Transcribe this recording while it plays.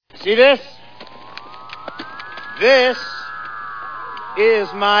See this? This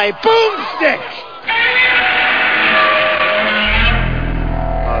is my boomstick!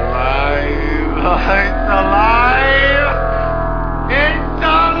 Alive! It's alive! It's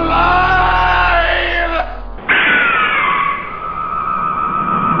alive!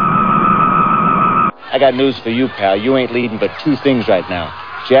 I got news for you, pal. You ain't leading but two things right now.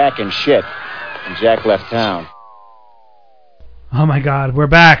 Jack and shit. And Jack left town. Oh my God, we're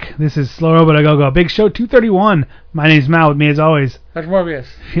back. This is Slow Robot A Go-Go. Big Show 231. My name's Mal, with me as always. Dr. Morbius.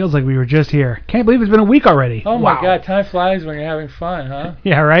 Feels like we were just here. Can't believe it's been a week already. Oh my God, time flies when you're having fun, huh?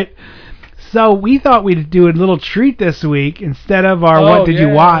 Yeah, right? So we thought we'd do a little treat this week instead of our What Did You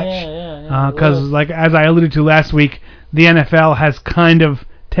Watch? Because like as I alluded to last week, the NFL has kind of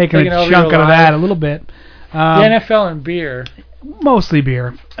taken a chunk out of that a little bit. The NFL and beer. Mostly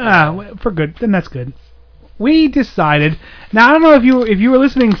beer. For good. Then that's good. We decided. Now I don't know if you were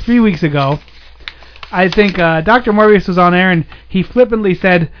listening 3 weeks ago. I think Dr. Morbius was on air and he flippantly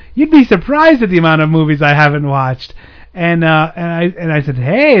said, "You'd be surprised at the amount of movies I haven't watched." And I said,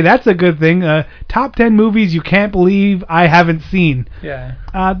 "Hey, that's a good thing. Top 10 movies you can't believe I haven't seen." Yeah.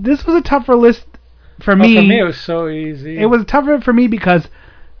 This was a tougher list for me. For me, it was so easy. It was tougher for me because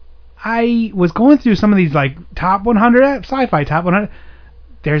I was going through some of these like top 100 sci-fi top 100.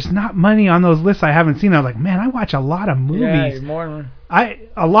 There's not many on those lists I haven't seen. I was like, man, I watch a lot of movies. Yeah, more.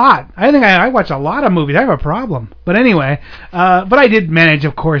 A lot. I think I watch a lot of movies. I have a problem. But anyway, but I did manage,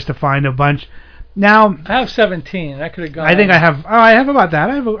 of course, to find a bunch. Now I have 17. I could have gone. I think I have. Oh, I have about that.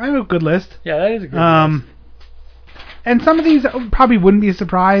 I have a good list. Yeah, that is a good list. And some of these probably wouldn't be a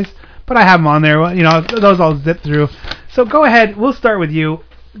surprise, but I have them on there. You know, those I'll zip through. So go ahead. We'll start with you.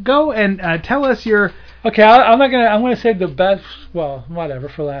 Go and tell us your. Okay, I'm gonna save the best. Well, whatever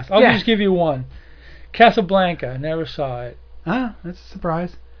for last. I'll just give you one. Casablanca. Never saw it. Ah, that's a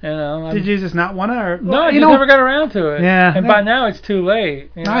surprise. You know. Did you just not want to? Or no, you never got around to it. Yeah. And by now it's too late.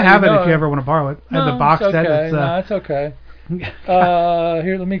 You know, I have it if you ever want to borrow it. I have the box set. No, it's okay.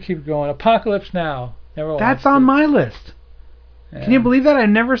 Here, let me keep going. Apocalypse Now. Never watched That's on my list. Yeah. Can you believe that? I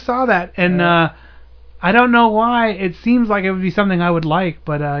never saw that, and I don't know why. It seems like it would be something I would like,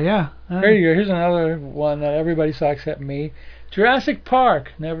 but yeah. Here you go. Here's another one that everybody saw except me. Jurassic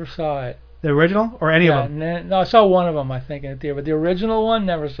Park. Never saw it. The original or any of them? No, I saw one of them, I think, in the theater, but the original one,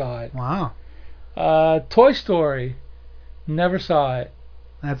 never saw it. Wow. Toy Story. Never saw it.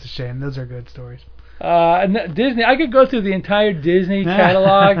 That's a shame. Those are good stories. Disney. I could go through the entire Disney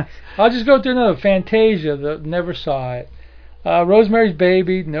catalog. I'll just go through another. Fantasia. Never saw it. Rosemary's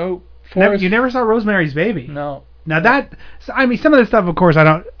Baby. Nope. You never saw Rosemary's Baby? No. Now I mean, some of the stuff, of course, I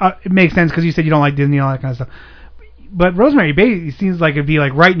don't. It makes sense because you said you don't like Disney and all that kind of stuff. But Rosemary Baby seems like it'd be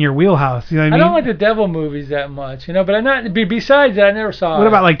like right in your wheelhouse. You know what I mean? I don't like the devil movies that much, you know. But I'm not. Besides that, I never saw. What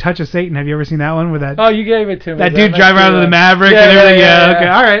about like Touch of Satan? Have you ever seen that one? With that? Oh, you gave it to me. That dude driving around with the Maverick and everything. Yeah. Okay.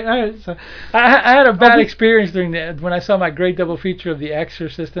 All right. So I had a bad experience during that when I saw my great double feature of The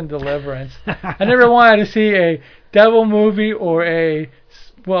Exorcist and Deliverance. I never wanted to see a devil movie or a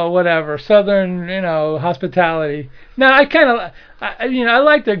whatever Southern, hospitality. Now I kind of, I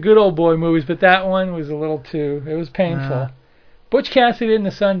like the good old boy movies, but that one was a little too. It was painful. Butch Cassidy and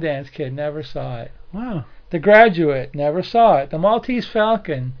the Sundance Kid. Never saw it. Wow. The Graduate. Never saw it. The Maltese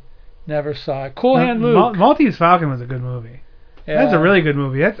Falcon. Never saw it. Cool Hand Luke. Maltese Falcon was a good movie. Yeah. That's a really good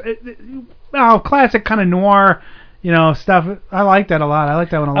movie. That's classic kind of noir, stuff. I like that a lot. I like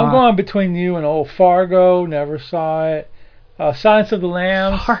that one a lot. I'm going between you and old Fargo. Never saw it. Silence of the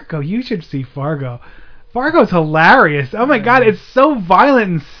Lambs. Fargo. You should see Fargo. Fargo's hilarious. Oh my God, it's so violent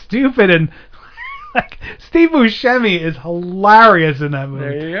and stupid, and like Steve Buscemi is hilarious in that movie.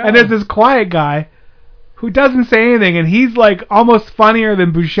 There you go. And there's this quiet guy who doesn't say anything, and he's like almost funnier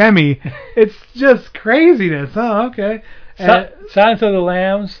than Buscemi. It's just craziness. Oh, okay. Silence of the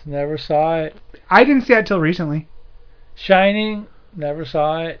Lambs. Never saw it. I didn't see that till recently. Shining. Never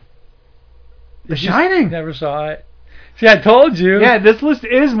saw it. The Shining. Never saw it. See, I told you. Yeah, this list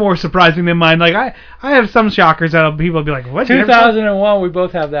is more surprising than mine. Like I have some shockers that people will be like, "What?" 2001, we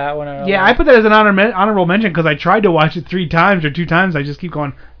both have that one. Yeah, I put that as an honorable mention because I tried to watch it 3 times or 2 times. I just keep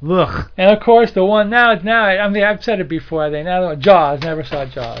going, ugh. And of course, the one now. I mean, I've said it before. Jaws. Never saw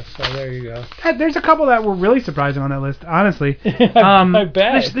Jaws. So there you go. There's a couple that were really surprising on that list, honestly. I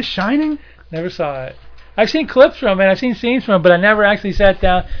bet. The Shining. Never saw it. I've seen clips from it, I've seen scenes from it, but I never actually sat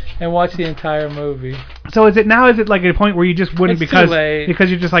down and watched the entire movie. So is it like a point where you just wouldn't because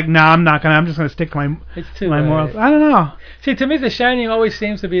you're just like, nah, I'm just gonna stick to my morals. I don't know. See, to me, The Shining always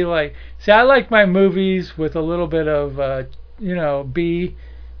seems to be like, I like my movies with a little bit of B,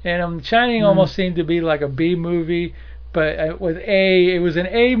 and Shining almost seemed to be like a B movie, But it was an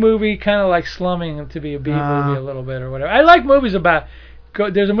A movie, kind of like slumming to be a B movie a little bit or whatever. I like movies about.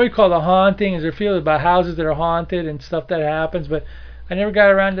 There's a movie called The Haunting. There feels about houses that are haunted and stuff that happens, but I never got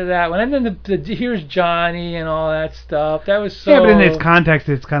around to that one. And then Here's Johnny and all that stuff. That was so. Yeah, but in its context,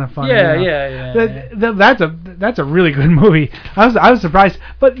 it's kind of funny. Yeah, you know? yeah. That's a really good movie. I was surprised,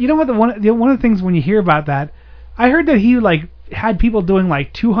 but you know what? One of the things when you hear about that, I heard that he had people doing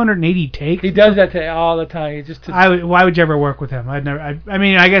 280 takes. He does that all the time. He just. Why would you ever work with him? I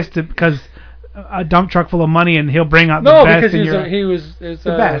mean, I guess because a dump truck full of money and he'll bring out the best. No, because he was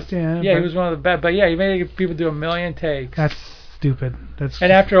the best. Yeah. Yeah, he was one of the best. But yeah, he made people do 1 million takes. That's stupid.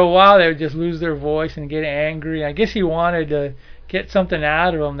 And after a while, they would just lose their voice and get angry. I guess he wanted to get something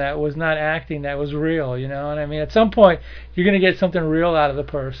out of them that was not acting, that was real. You know what I mean? At some point, you're gonna get something real out of the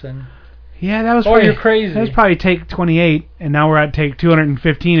person. Yeah, that was. Or you're crazy. That was probably take 28, and now we're at take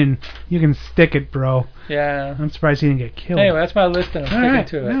 215, and you can stick it, bro. Yeah. I'm surprised he didn't get killed. Anyway, that's my list, and I'm sticking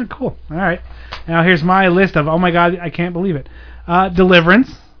to it. Yeah, cool. All right. Now here's my list of. Oh my God, I can't believe it.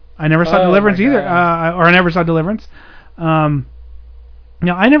 Deliverance. I never saw Deliverance either, or I never saw Deliverance. I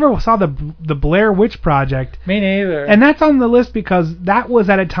never saw the Blair Witch Project. Me neither. And that's on the list because that was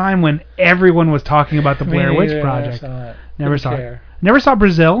at a time when everyone was talking about the Blair Witch Project. Never saw it. Never saw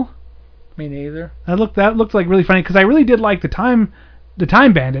Brazil. Me neither. That looked like really funny because I really did like the Time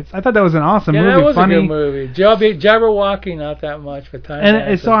Bandits. I thought that was an awesome movie. Yeah, that was funny. a good movie. Jabberwocky, not that much, but Time Bandits.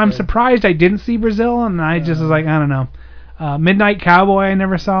 And so I'm surprised I didn't see Brazil, and I just was like, I don't know. Midnight Cowboy, I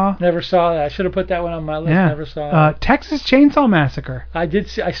never saw. Never saw that. I should have put that one on my list. Yeah. Never saw it. Texas Chainsaw Massacre. I did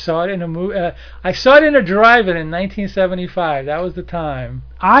see. I saw it in a movie. I saw it in a drive-in in 1975. That was the time.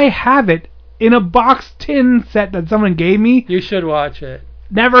 I have it in a box tin set that someone gave me. You should watch it.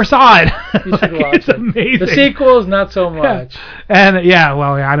 Never saw it. You should watch it's it. Amazing. The sequels, not so much. Yeah. And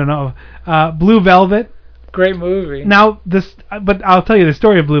I don't know. Blue Velvet. Great movie. Now but I'll tell you the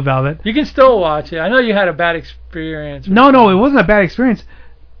story of Blue Velvet. You can still watch it. I know you had a bad experience. No, it wasn't a bad experience.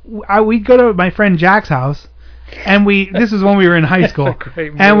 We'd go to my friend Jack's house, and this is when we were in high school,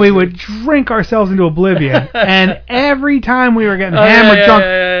 and we would drink ourselves into oblivion. And every time we were getting hammered drunk,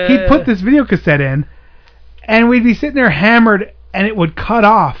 he'd put this video cassette in, and we'd be sitting there hammered, and it would cut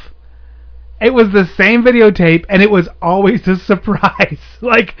off. It was the same videotape, and it was always a surprise.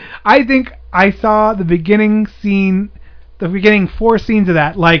 I think I saw the beginning 4 scenes of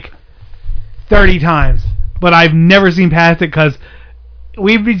that 30 times, but I've never seen past it because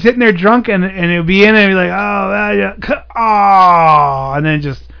we'd be sitting there drunk, and it would be in, and it'd be like, and then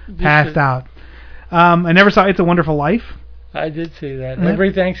just passed out. I never saw It's a Wonderful Life. I did see that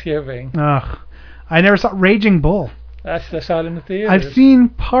every Thanksgiving. Ugh. I never saw Raging Bull. I saw it in the theater. I've seen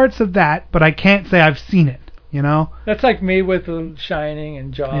parts of that, but I can't say I've seen it. You know. That's like me with The Shining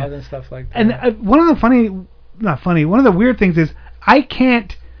and Jaws and stuff like that. And one of the weird things is I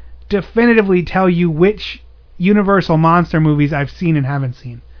can't definitively tell you which Universal monster movies I've seen and haven't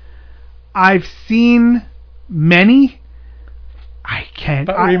seen. I've seen many. I can't.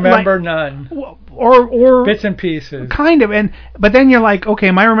 But remember none. Or bits and pieces. Kind of, but then you're like, okay,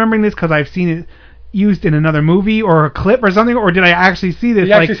 am I remembering this because I've seen it used in another movie or a clip or something, or did I actually see this?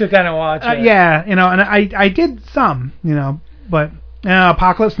 You actually sit down and watch it. Yeah, and I did some, but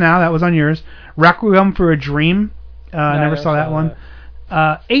Apocalypse Now, that was on yours. Requiem for a Dream, never saw that one.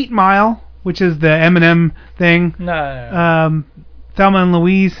 8 Mile, which is the Eminem thing. No. Thelma and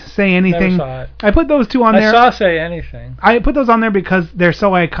Louise, Say Anything. Never saw it. I put those two on there. I saw Say Anything. I put those on there because they're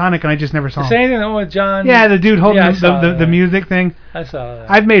so iconic, and I just never saw them. Say Anything with John. Yeah, the dude holding the music thing. I saw that.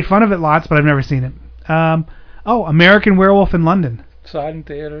 I've made fun of it lots, but I've never seen it. American Werewolf in London. Saw it in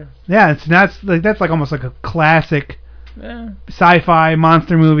theater. Yeah, that's almost like a classic sci-fi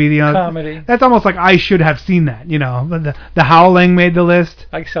monster movie. Comedy. That's almost like I should have seen that. The Howling made the list.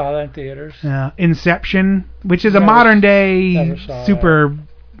 I saw that in theaters. Inception, which is a modern day super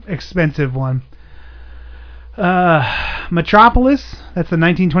expensive one. Metropolis. That's the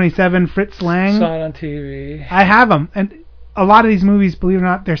 1927 Fritz Lang. Saw it on TV. I have them, and a lot of these movies, believe it or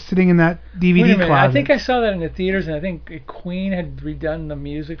not, they're sitting in that DVD closet. I think I saw that in the theaters, and I think Queen had redone the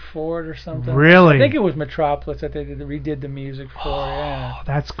music for it or something. Really? I think it was Metropolis that they redid the music for. Yeah.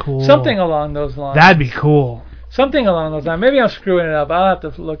 That's cool. Something along those lines. That'd be cool. Something along those lines. Maybe I'm screwing it up. I'll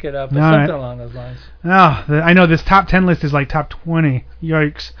have to look it up. But something along those lines. I know this top 10 list is like top 20.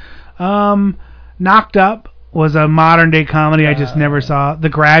 Yikes. Knocked Up was a modern day comedy I just never saw. The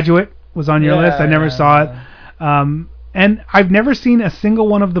Graduate was on your list. I never saw it. And I've never seen a single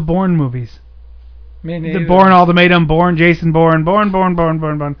one of the Bourne movies. Me neither. The Bourne Ultimatum, Bourne, Jason Bourne.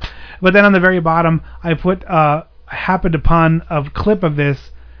 But then on the very bottom, I put, I happened upon a clip of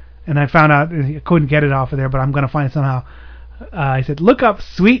this and I found out I couldn't get it off of there, but I'm gonna find it somehow. I said, look up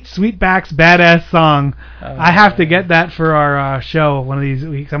Sweetback's Badass Song. I have to get that for our show one of these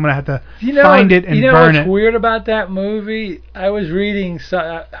weeks. I'm going to have to find it and burn it. You know what's weird about that movie? I was reading...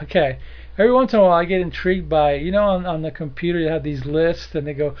 okay. Every once in a while I get intrigued by... You know, on the computer you have these lists and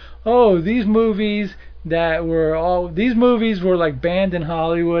they go, oh, these movies were like banned in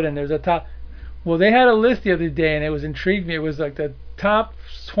Hollywood and there's a top... Well, they had a list the other day and it was intrigued me. It was like the top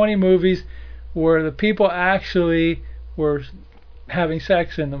 20 movies where the people actually... were having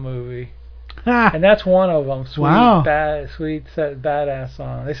sex in the movie, and that's one of them. Sweet Badass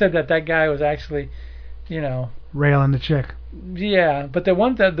Song. They said that guy was actually, railing the chick. Yeah, but the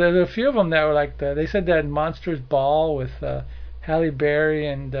a few of them that were like they said that Monsters Ball with Halle Berry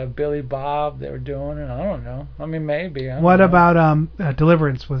and Billy Bob they were doing it. I don't know. I mean, maybe. What about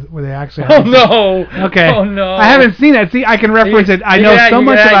Deliverance? Were they actually? Oh no. Okay. Oh no. I haven't seen it. See, I can reference it. I know so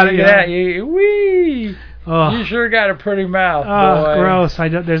much about it. Wee. Oh. You sure got a pretty mouth, boy. Gross.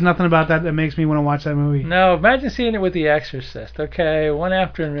 There's nothing about that makes me want to watch that movie. No, imagine seeing it with The Exorcist, okay? One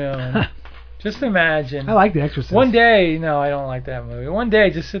afternoon. Just imagine. I like The Exorcist. One day, no, I don't like that movie. One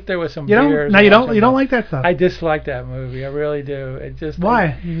day, just sit there with some beers. No, you don't like that stuff? I dislike that movie. I really do. It just...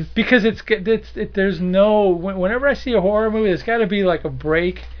 Why? Because there's no... Whenever I see a horror movie, there's got to be like a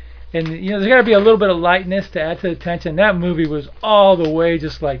break. And, there's got to be a little bit of lightness to add to the tension. That movie was all the way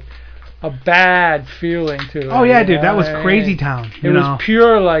just like... a bad feeling to it. Oh yeah, dude, that was Crazy Town. It was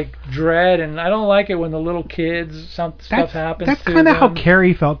pure like dread, and I don't like it when the little kids stuff happens. That's kind of how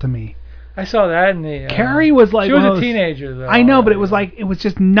Carrie felt to me. I saw that in the. Carrie was like. She was a teenager though. I know, but it was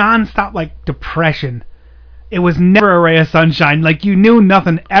just nonstop like depression. It was never a ray of sunshine. Like you knew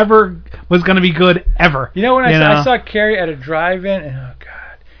nothing ever was gonna be good ever. You know when I saw Carrie at a drive-in, and oh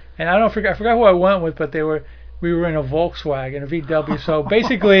god, and I forgot who I went with, but we were in a Volkswagen, a VW. So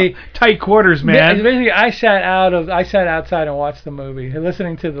basically, tight quarters, man. Basically, I sat outside and watched the movie,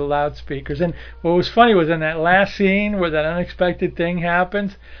 listening to the loudspeakers. And what was funny was in that last scene where that unexpected thing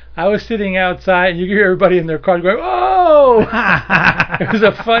happens, I was sitting outside, and you could hear everybody in their car going, "Oh!" It was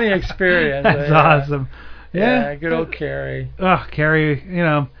a funny experience. That's awesome. Yeah, good old Carrie. Oh, Carrie,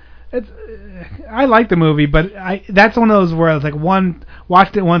 I like the movie, but that's one of those where I was like,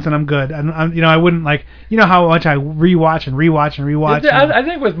 watched it once and I'm good. I wouldn't like, how much I rewatch and rewatch and rewatch. I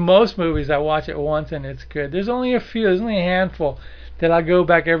think with most movies, I watch it once and it's good. There's only a handful that I go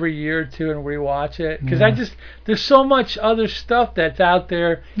back every year or two and rewatch it because there's so much other stuff that's out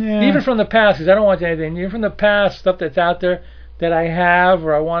there, even from the past. Because I don't watch anything even from the past, stuff that's out there that I have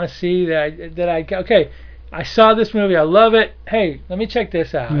or I want to see I saw this movie. I love it. Hey, let me check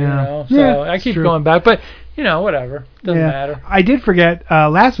this out. So I keep going back, but whatever. Doesn't matter. I did forget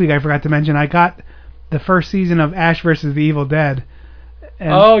last week. I forgot to mention I got the first season of Ash vs. the Evil Dead.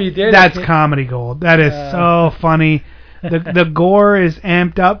 And you did. That's comedy gold. That is so funny. The gore is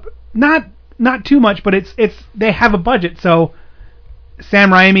amped up. Not too much, but it's they have a budget, so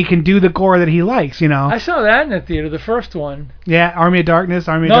Sam Raimi can do the gore that he likes, I saw that in the theater, the first one. Yeah, Army of Darkness,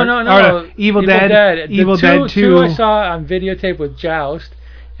 No. Evil Dead. Evil Dead 2. Two I saw on videotape with Joust,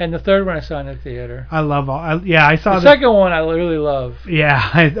 and the third one I saw in the theater. I love I saw the second one I really love.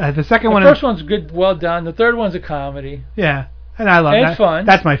 Yeah, the second one. The first one's good, well done. The third one's a comedy. Yeah, and I love that. It's fun.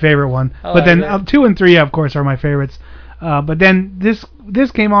 That's my favorite one. But then 2 and 3, of course, are my favorites. But then this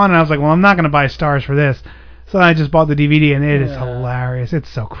came on, and I was like, well, I'm not going to buy stars for this. So I just bought the DVD, and it is hilarious. It's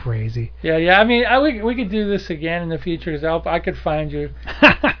so crazy. Yeah. I mean, we could do this again in the future because I could find you.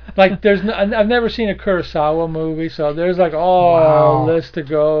 Like, I've never seen a Kurosawa movie, so there's like a list to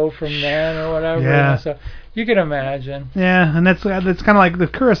go from then or whatever. Yeah. So you can imagine. Yeah, and that's kind of like the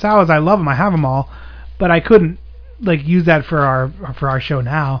Kurosawas. I love them. I have them all, but I couldn't like use that for our show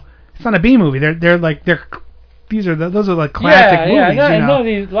now. It's not a B movie. Those are like classic movies. I know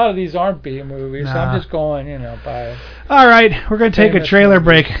a lot of these aren't B movies, so I'm just going, by. All right, we're going to take a trailer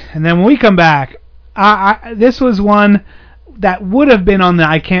break, and then when we come back, this was one that would have been on the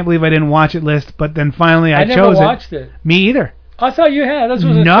I can't believe I didn't watch it list, but then finally I chose it. I never watched it. Me either. I thought you had. This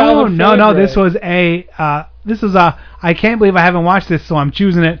was No. This was a I can't believe I haven't watched this, so I'm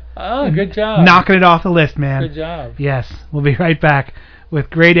choosing it. Oh, good job. Knocking it off the list, man. Good job. Yes, we'll be right back with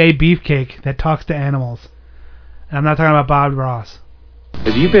Grade A Beefcake that talks to animals. And I'm not talking about Bob Ross.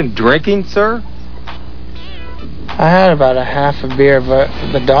 Have you been drinking, sir? I had about a half a beer, but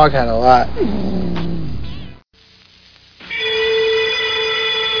the dog had a lot.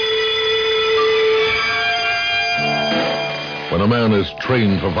 When when a man is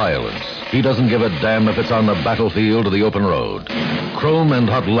trained for violence, he doesn't give a damn if it's on the battlefield or the open road. Chrome and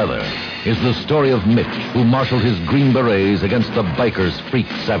Hot Leather is the story of Mitch, who marshaled his Green Berets against the bikers' freak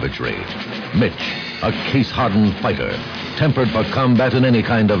savagery. Mitch, a case-hardened fighter, tempered for combat in any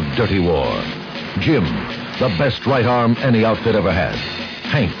kind of dirty war. Jim, the best right arm any outfit ever had.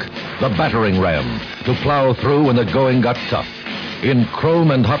 Hank, the battering ram, to plow through when the going got tough. In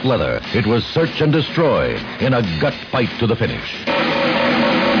Chrome and Hot Leather, it was search and destroy in a gut fight to the finish.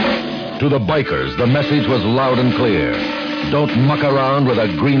 To the bikers, the message was loud and clear. Don't muck around with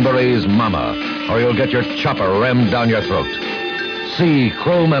a Green Beret's mama, or you'll get your chopper rammed down your throat. See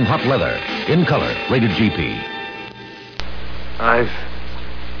Chrome and Hot Leather, in color, rated GP. I've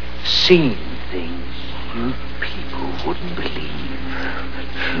seen things you people wouldn't believe.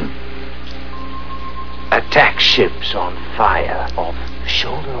 Attack ships on fire off the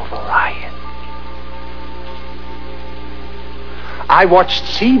shoulder of Orion. I watched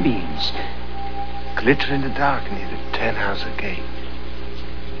C-beams glitter in the dark near the Tannhauser Gate.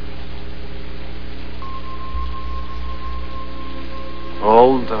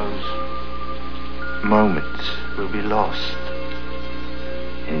 All those moments will be lost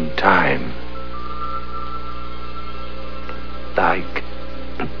in time, like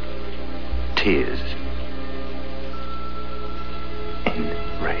tears in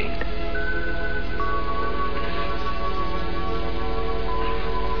rain.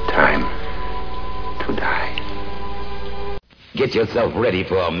 Time to die. Get yourself ready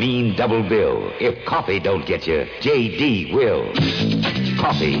for a mean double bill. If coffee don't get you, J.D. will.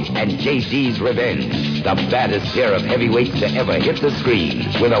 Coffee and J.D.'s Revenge. The baddest pair of heavyweights to ever hit the screen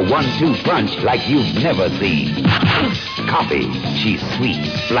with a 1-2 punch like you've never seen. Coffee, she's sweet,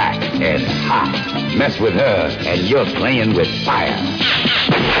 black, and hot. Mess with her, and you're playing with fire.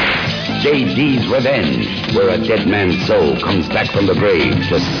 J.D.'s Revenge, where a dead man's soul comes back from the grave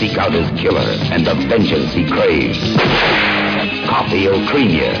to seek out his killer and the vengeance he craves. Coffee'll cream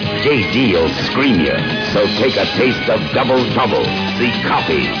you, J.D.'ll scream you. So take a taste of double trouble. See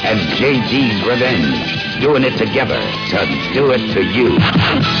Coffee and J.D.'s Revenge, doing it together to do it to you.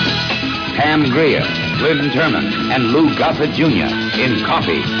 Pam Grier, Lynn Turman, and Lou Gossett Jr. in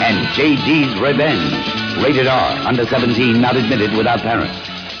Coffee and J.D.'s Revenge. Rated R, under 17, not admitted without parents.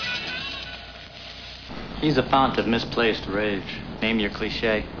 He's a fount of misplaced rage. Name your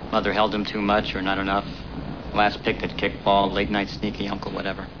cliche. Mother held him too much or not enough. Last picnic, kickball, late night sneaky uncle,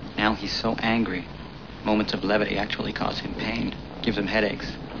 whatever. Now he's so angry. Moments of levity actually cause him pain. Gives him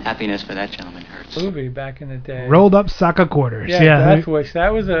headaches. Happiness for that gentleman hurts. Movie back in the day. Rolled up soccer quarters. Yeah, Death Wish.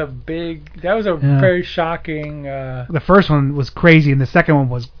 That was a very shocking. The first one was crazy, and the second one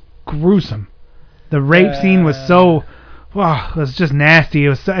was gruesome. The rape scene was so. Wow, it was just nasty. It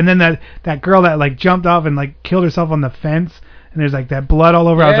was, and then that girl that like jumped off and like killed herself on the fence, and there's like that blood all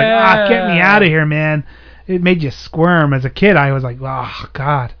over. I was like, get me out of here, man. It made you squirm. As a kid, I was like, oh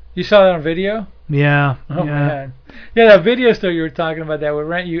God. You saw that on video? Yeah. Oh man. Yeah, that video store you were talking about that would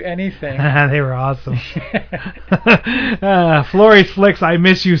rent you anything. They were awesome. Florey's Flicks, I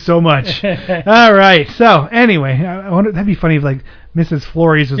miss you so much. All right. So anyway, I wonder, that'd be funny if like Mrs.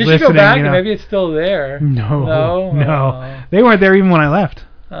 Florey's was listening. You should go back and maybe it's still there. No. They weren't there even when I left.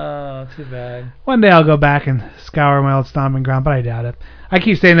 Oh, too bad. One day I'll go back and scour my old stomping ground, but I doubt it. I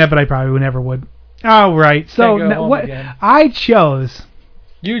keep saying that, but I probably never would. All right. So what I chose.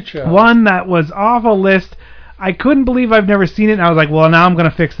 You chose one that was off a list. I couldn't believe I've never seen it, and I was like, well, now I'm going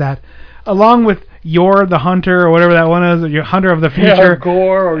to fix that. Along with Yor the Hunter, or whatever that one is, your Hunter of the Future. Yeah,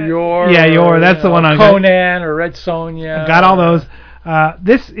 Gore or Yor. Yeah, Yor, that's the one I got. Conan or Red Sonja. I got all those.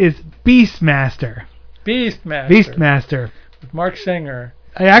 This is Beastmaster. Beastmaster. With Mark Singer.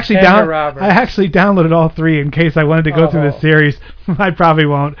 I actually downloaded all three in case I wanted to go through the series. I probably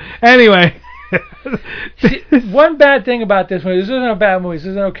won't. Anyway. See, one bad thing about this movie, this isn't a bad movie, this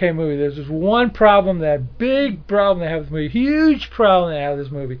is an okay movie. There's just one problem, big problem they have with this movie, huge problem they have with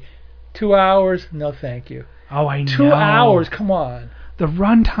this movie. 2 hours, no thank you. Oh, I know. 2 hours, come on. The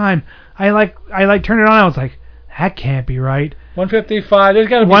runtime, I turned it on, I was like, that can't be right. 155, there's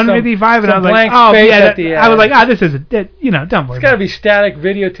got to be 155, and I was like, oh yeah, I was like, this is don't worry. It's got to be static,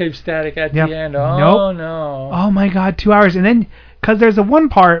 videotape static at the end. Oh, no. Oh my God, 2 hours, and then, because there's a one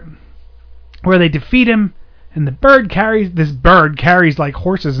part where they defeat him, and this bird carries like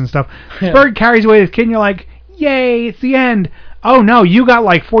horses and stuff. This bird carries away this kid, and you're like, yay, it's the end. Oh no, you got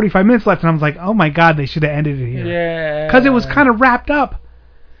like 45 minutes left, and I was like, oh my God, they should have ended it here. Yeah. Because it was kind of wrapped up.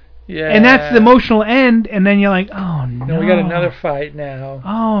 Yeah. And that's the emotional end, and then you're like, oh no. And we got another fight now.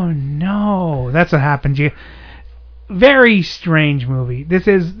 Oh no. That's what happened. very strange movie.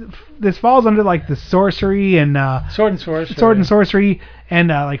 This falls under like the sorcery and sword and sorcery and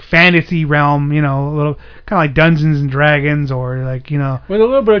like fantasy realm, you know, a little kind of like Dungeons and Dragons or like, you know, with a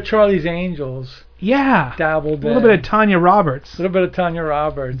little bit of Charlie's Angels. Yeah, dabbled a little bit of Tanya Roberts. A little bit of Tanya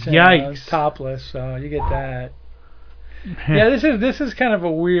Roberts. Yikes! Topless, so you get that. Yeah, this is kind of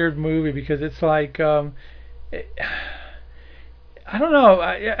a weird movie because it's like I don't know.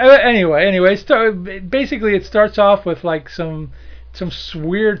 Anyway, basically it starts off with like some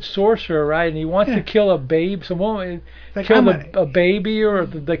weird sorcerer, right? And he wants to kill a babe. Some woman kill a baby or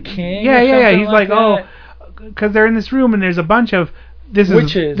the king. Yeah. He's like because they're in this room and there's a bunch of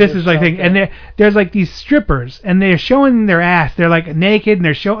witches. This is like thing, and there's like these strippers and they're showing their ass. They're like naked and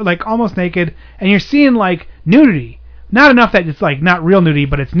they're showing like almost naked, and you're seeing like nudity. Not enough that it's like not real nudity,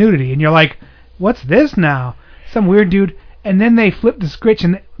 but it's nudity, and you're like, what's this now? Some weird dude. And then they flip the switch,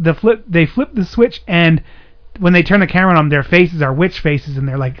 and they flip the switch, and when they turn the camera on them, their faces are witch faces, and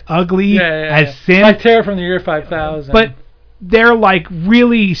they're like ugly as sin. Like Terror from the Year 5000. But they're like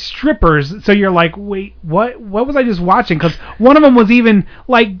really strippers, so you're like, wait, what was I just watching? Because one of them was even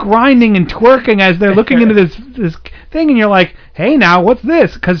like grinding and twerking as they're looking into this thing, and you're like, hey, now what's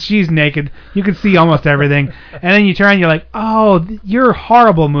this? Because she's naked, you can see almost everything, and then you turn, and you're like, oh, you're a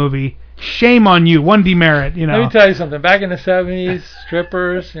horrible movie. Shame on you. One demerit, you know. Let me tell you something. Back in the 70s,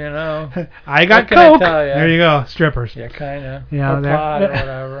 strippers, you know. I got Coke. There you go. Strippers. Yeah, kind of. You know, or pot or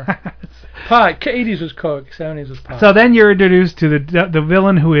whatever. Pot. 80s was Coke. 70s was pot. So then you're introduced to the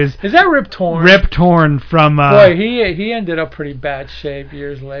villain who is... Is that Rip Torn? Rip Torn from... Boy, he ended up pretty bad shape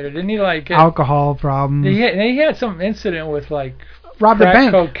years later. Didn't he, like... alcohol problems. He had some incident with, like... robbed the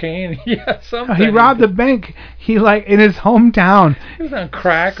bank. Cocaine. Yeah, something. He robbed the bank. He like in his hometown. He was on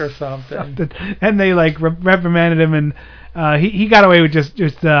crack or something. And they like reprimanded him, and he got away with just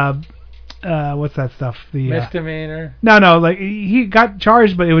what's that stuff? The misdemeanor. No, like he got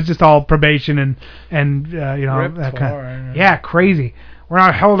charged, but it was just all probation and you know Rip that Torn. kind of, yeah, crazy. We're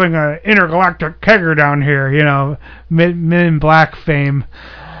not holding an intergalactic kegger down here, you know, Men in Black fame.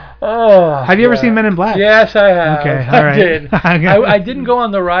 Oh, have you ever seen Men in Black? Yes, I have. Okay, all right. I did. I didn't go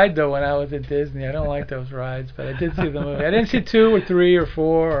on the ride though when I was at Disney. I don't like those rides, but I did see the movie. I didn't see 2 or 3 or 4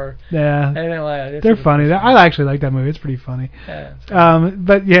 or I didn't like it. They're funny. I actually like that movie. It's pretty funny. Yeah,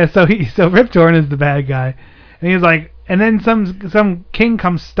 but yeah, so Rip Torn is the bad guy, and he's like, and then some king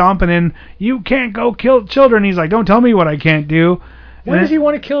comes stomping in. You can't go kill children. He's like, don't tell me what I can't do. Why does he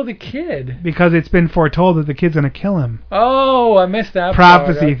want to kill the kid? Because it's been foretold that the kid's gonna kill him. Oh, I missed that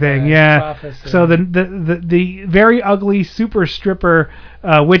prophecy thing. Yeah. Prophecy. So the very ugly super stripper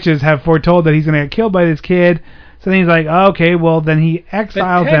witches have foretold that he's gonna get killed by this kid. So then he's like, oh, okay, well then he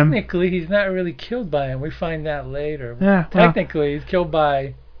exiles but them. Technically, he's not really killed by him. We find that later. Yeah. Technically, he's killed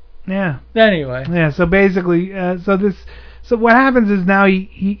by. Yeah. Anyway. Yeah. So basically, so what happens is now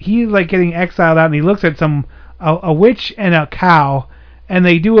he's like getting exiled out, and he looks at a witch and a cow, and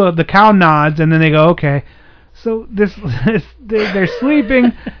they do the cow nods, and then they go, okay. So they're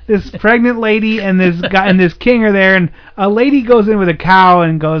sleeping. This pregnant lady and this guy and this king are there, and a lady goes in with a cow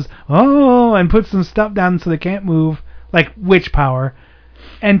and goes, oh, and puts some stuff down so they can't move, like witch power,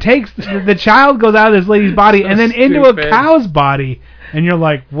 and takes the child goes out of this lady's body and then into a cow's body, and you're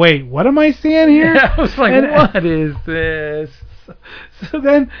like, wait, what am I seeing here? Yeah, I was like, what is this? So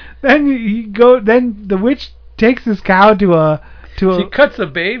then the witch takes this cow she cuts the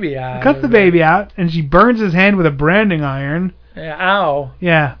baby out. And she burns his hand with a branding iron. Yeah, ow.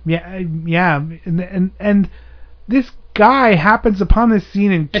 Yeah. And this guy happens upon this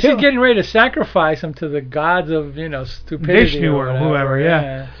scene and she's getting ready to sacrifice him to the gods of, stupidity. Vishnu or whoever,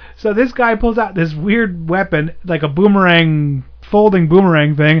 yeah. So this guy pulls out this weird weapon, like a boomerang, folding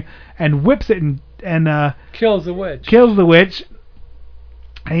boomerang thing, and whips it and kills the witch.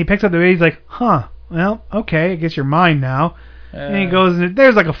 And he picks up the baby. He's like, huh, well, okay, I guess you're mine now. And he goes, and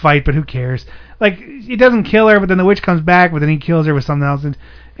there's like a fight, but who cares? Like, he doesn't kill her, but then the witch comes back, but then he kills her with something else, and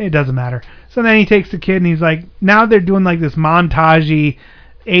it doesn't matter. So then he takes the kid, and he's like, now they're doing like this montagey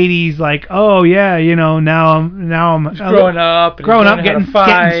 80s, like, oh yeah, now I'm growing up, getting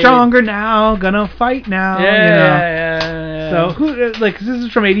stronger now, gonna fight now. Yeah. So this is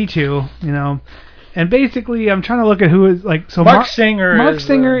from 82, And basically, I'm trying to look at who is like. So Mark Singer. Mark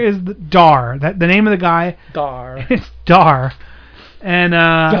Singer is the Dar. That the name of the guy. Dar. It's Dar. And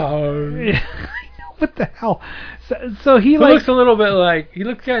Dar. What the hell? So he looks a little bit like a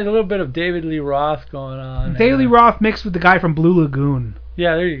little bit of David Lee Roth going on. David Lee Roth mixed with the guy from Blue Lagoon.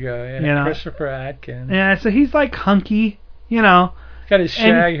 Yeah, there you go. Yeah, Christopher Atkins. Yeah, so he's like hunky, Got his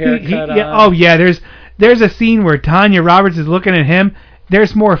shag haircut on. Oh yeah, there's a scene where Tanya Roberts is looking at him.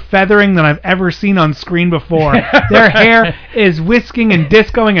 there's more feathering than I've ever seen on screen before. Their hair is whisking and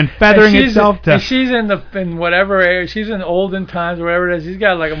discoing and feathering itself to. And she's in whatever area. She's in olden times or whatever it is. She's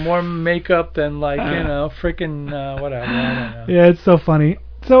got like more makeup than freaking whatever. I don't know. Yeah, it's so funny.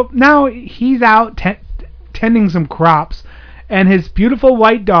 So now he's out tending some crops, and his beautiful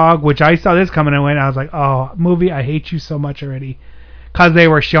white dog, which I saw this coming and went, I was like, oh, movie, I hate you so much already, because they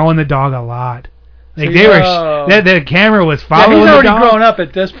were showing the dog a lot. Like the camera was following the dog. He's already grown up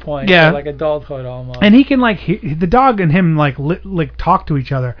at this point. Yeah, so like adulthood almost. And he can the dog and him like talk to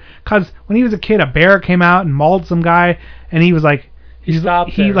each other. Cause when he was a kid, a bear came out and mauled some guy, and he was like,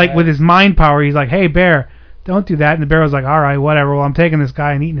 with his mind power, he's like, hey bear, don't do that. And the bear was like, all right, whatever. Well, I'm taking this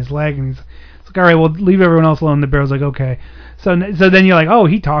guy and eating his leg, and he's like, all right, well, leave everyone else alone. And the bear was like, okay. So then you're like, oh,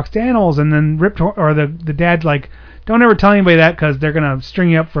 he talks to animals, and then the dad's like, don't ever tell anybody that because they're gonna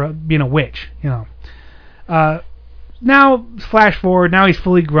string you up for being a witch, Now, flash forward, now he's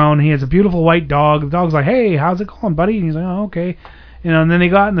fully grown. He has a beautiful white dog. The dog's like, hey, how's it going, buddy? And he's like, oh, okay. And then they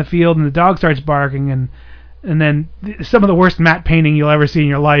go out in the field, and the dog starts barking, and then some of the worst matte painting you'll ever see in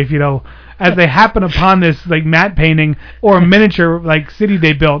your life, as they happen upon this, like, matte painting or a miniature, like, city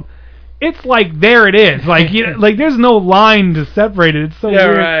they built. It's like, there it is. Like, like there's no line to separate it. It's so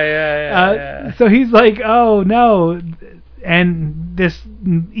weird. Right, yeah. So he's like, oh, no. And this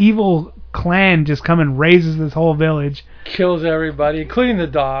evil clan just come and raises this whole village, kills everybody, including the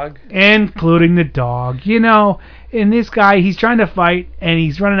dog. And this guy, he's trying to fight, and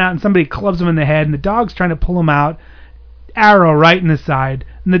he's running out, and somebody clubs him in the head, and the dog's trying to pull him out, arrow right in the side,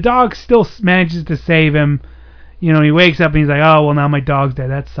 and the dog still manages to save him. He wakes up and he's like, oh, well, now my dog's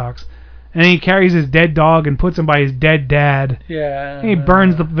dead. That sucks. And he carries his dead dog and puts him by his dead dad. Yeah. And he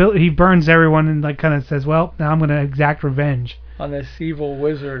burns everyone and like kind of says, well, now I'm going to exact revenge on this evil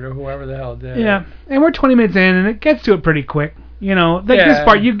wizard or whoever the hell did. Yeah. And we're 20 minutes in, and it gets to it pretty quick. This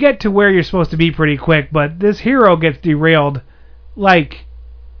part, you get to where you're supposed to be pretty quick, but this hero gets derailed,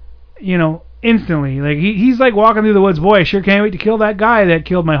 instantly. Like, he's like walking through the woods, boy, I sure can't wait to kill that guy that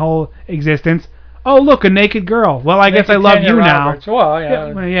killed my whole existence. Oh, look, a naked girl. Well, I guess I love you Roberts. now. Well,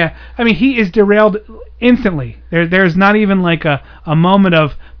 yeah. Yeah. I mean, he is derailed instantly. There's not even like a moment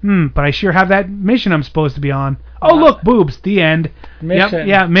of, but I sure have that mission I'm supposed to be on. Oh, look, boobs. The end. Mission. Yep,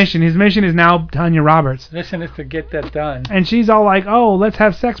 yeah, mission. His mission is now Tanya Roberts. Mission is to get that done. And she's all like, oh, let's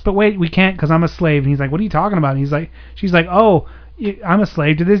have sex, but wait, we can't because I'm a slave. And he's like, what are you talking about? And she's like, oh, I'm a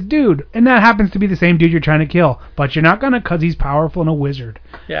slave to this dude. And that happens to be the same dude you're trying to kill. But you're not going to because he's powerful and a wizard.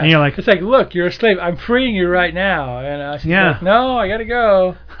 Yeah. And you're like... It's like, look, you're a slave. I'm freeing you right now. And she's like, no, I got to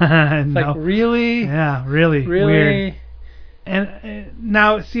go. It's like, really? Yeah, really? Weird. And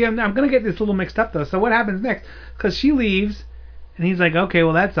now, see, I'm going to get this a little mixed up, though. So what happens next? Because she leaves, and he's like, okay,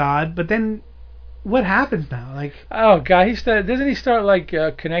 well, that's odd. But then... what happens now? Like, oh god, doesn't he start like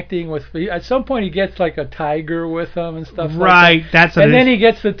connecting with? At some point, he gets like a tiger with him and stuff. Right, like that. That's what. And then he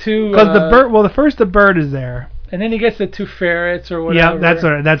gets the two. Because the bird. Well, first the bird is there. And then he gets the two ferrets or whatever.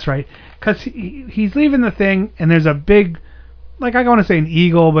 Yeah, that's right. Because he's leaving the thing, and there's a big, like I want to say an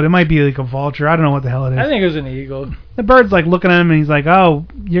eagle, but it might be like a vulture. I don't know what the hell it is. I think it was an eagle. The bird's like looking at him, and he's like, "Oh,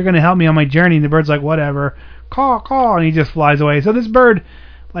 you're gonna help me on my journey." And the bird's like, "Whatever." Caw, and he just flies away. So this bird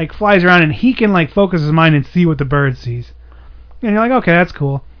like flies around, and he can like focus his mind and see what the bird sees. And you're like, okay, that's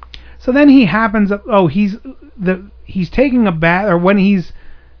cool. So then he happens. Oh, he's taking a bath, or when he's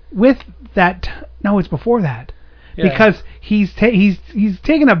with that. No, it's before that. Yeah. Because he's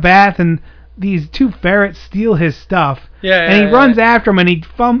taking a bath, and these two ferrets steal his stuff. And he runs after him, and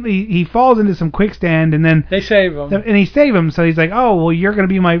he falls into some quicksand, and then they save him. And he save him. So he's like, oh well, you're gonna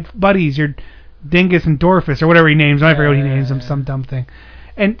be my buddies. You're Dingus and Dorfus, or whatever he names them. I forget what he names them. Some dumb thing.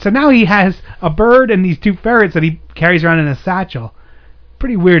 And so now he has a bird and these two ferrets that he carries around in a satchel.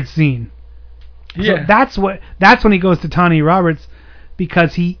 Pretty weird scene. Yeah. So that's when he goes to Tanya Roberts,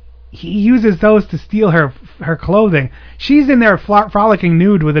 because he uses those to steal her clothing. She's in there frolicking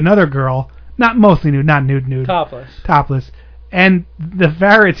nude with another girl. Not mostly nude, not nude. Topless. And the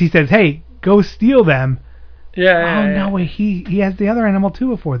ferrets, he says, hey, go steal them. No way, he has the other animal too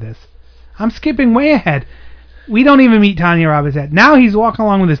before this. I'm skipping way ahead. We don't even meet Tanya Roberts yet. Now he's walking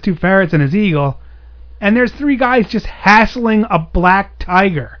along with his two ferrets and his eagle, and there's three guys just hassling a black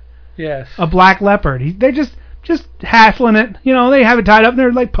tiger. Yes. A black leopard. They're just hassling it. You know, they have it tied up and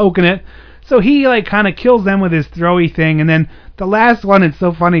they're like poking it. So he like kind of kills them with his throwy thing, and then the last one, it's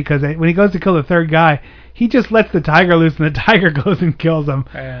so funny because when he goes to kill the third guy, he just lets the tiger loose, and the tiger goes and kills him.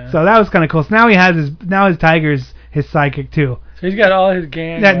 So that was kind of cool. So now his tiger's his sidekick too. So he's got all his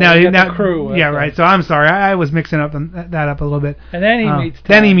gang. The crew. Yeah, right. So I'm sorry, I was mixing that up a little bit. And then he meets.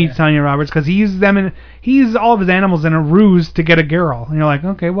 Then he meets Tanya Roberts because he uses them he uses all of his animals in a ruse to get a girl. And you're like,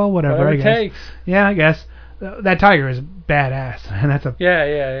 okay, well, whatever I guess. It takes. Yeah, I guess. That tiger is badass, and that's a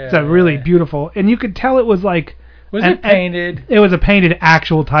It's a really beautiful, and you could tell it was like. Was it painted? It was a painted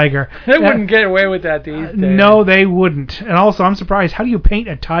actual tiger. They wouldn't get away with that these days. No, they wouldn't. And also, I'm surprised. How do you paint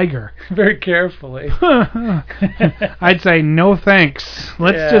a tiger? Very carefully. I'd say no thanks.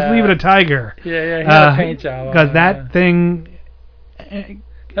 Let's just leave it a tiger. Yeah, he had a paint job. Because that thing.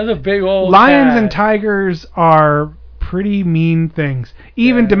 That's a big old. Lions and tigers are pretty mean things.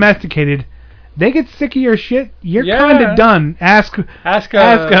 Even domesticated. They get sick of your shit. You're kind of done. Ask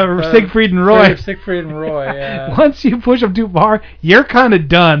Siegfried and Roy. Siegfried and Roy. Yeah. Once you push them too far, you're kind of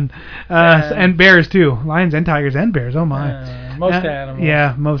done. And bears too. Lions and tigers and bears. Oh my. Most animals.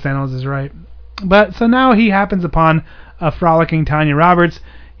 Yeah, most animals is right. But so now he happens upon a frolicking Tanya Roberts.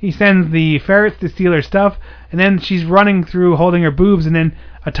 He sends the ferrets to steal her stuff, and then she's running through holding her boobs, and then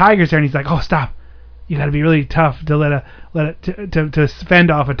a tiger's there, and he's like, "Oh, stop! You got to be really tough to to fend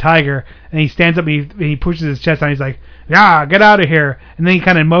off a tiger." And he stands up and he pushes his chest out. And he's like, "Yeah, get out of here!" And then he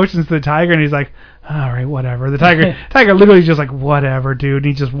kind of motions to the tiger, and he's like, "All right, whatever." The tiger literally just like, "Whatever, dude." And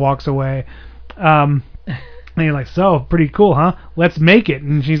he just walks away. And you're like, "So pretty cool, huh? Let's make it."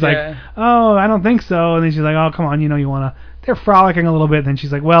 And she's like, "Oh, I don't think so." And then she's like, "Oh, come on, you wanna." They're frolicking a little bit. And then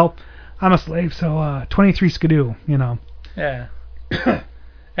she's like, "Well, I'm a slave, so 23 skidoo, Yeah.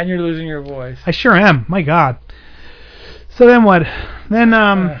 And you're losing your voice. I sure am. My God. So then what? Then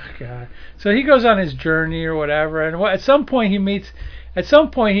Oh God. So he goes on his journey or whatever, and at some point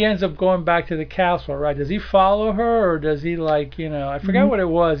he ends up going back to the castle, right? Does he follow her, or does he I forgot what it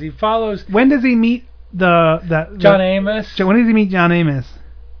was. He follows. When does he meet John Amos? When does he meet John Amos?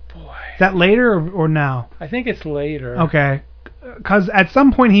 Boy. Is that later or now? I think it's later. Okay. Because at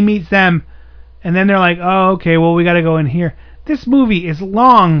some point he meets them, and then they're like, "Oh, okay, well we got to go in here." This movie is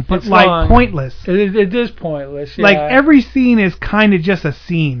long, but pointless. It is pointless. Yeah. Like every scene is kind of just a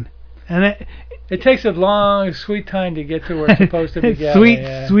scene, and it takes a long, sweet time to get to where it's supposed to be.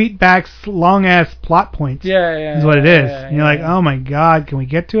 Sweet backs, long ass plot points. Yeah, is what it is. And you're like, oh my God, can we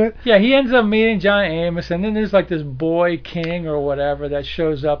get to it? Yeah, he ends up meeting John Amos, and then there's like this boy king or whatever that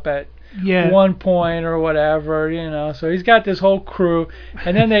shows up at one point or whatever, So he's got this whole crew,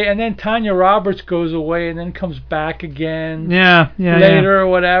 and then Tanya Roberts goes away and then comes back again. Later or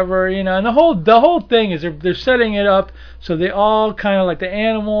whatever, And the whole thing is they're setting it up so they all kind of like the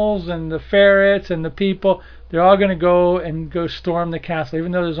animals and the ferrets and the people. They're all going to go storm the castle,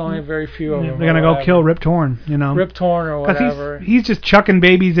 even though there's only very few of them. They're going to go kill Rip Torn, Rip Torn or whatever. He's just chucking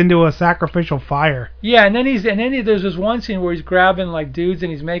babies into a sacrificial fire. Yeah, and then there's this one scene where he's grabbing like dudes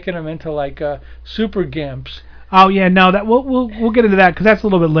and he's making them into like super gimps. Oh yeah, no, that we'll get into that because that's a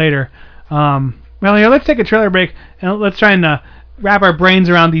little bit later. Well, here, let's take a trailer break and let's try and wrap our brains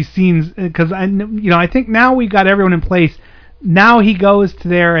around these scenes because I think now we got everyone in place. Now he goes to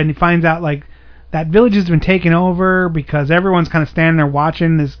there and he finds out like. That village has been taken over because everyone's kind of standing there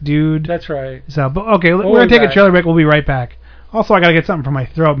watching this dude. That's right. So, but okay, we're going to take a trailer break. We'll be right back. Also, I got to get something for my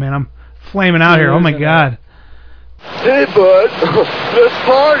throat, man. I'm flaming out here. Oh, my God. Hey, bud. Let's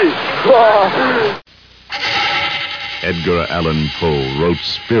party. Edgar Allan Poe wrote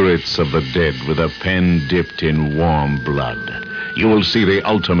Spirits of the Dead with a pen dipped in warm blood. You will see the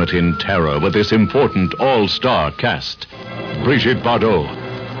ultimate in terror with this important all-star cast. Brigitte Bardot,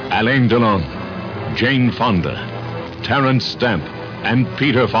 Alain Delon, Jane Fonda, Terence Stamp, and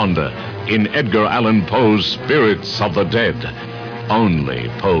Peter Fonda in Edgar Allan Poe's Spirits of the Dead. Only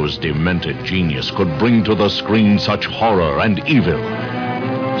Poe's demented genius could bring to the screen such horror and evil.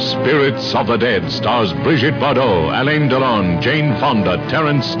 Spirits of the Dead stars Brigitte Bardot, Alain Delon, Jane Fonda,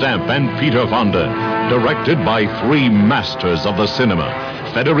 Terence Stamp, and Peter Fonda. Directed by three masters of the cinema,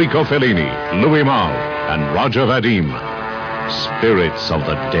 Federico Fellini, Louis Malle, and Roger Vadim. Spirits of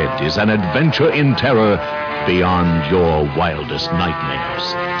the Dead is an adventure in terror beyond your wildest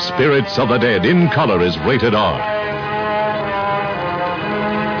nightmares. Spirits of the Dead in color is rated R.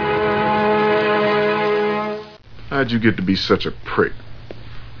 How'd you get to be such a prick?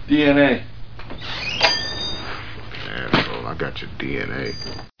 DNA. Asshole, I got your DNA.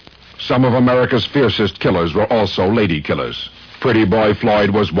 Some of America's fiercest killers were also lady killers. Pretty Boy Floyd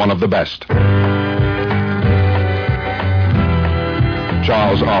was one of the best.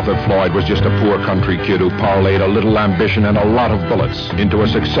 Charles Arthur Floyd was just a poor country kid who parlayed a little ambition and a lot of bullets into a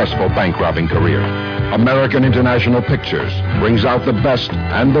successful bank robbing career. American International Pictures brings out the best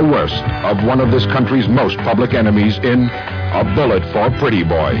and the worst of one of this country's most public enemies in A Bullet for Pretty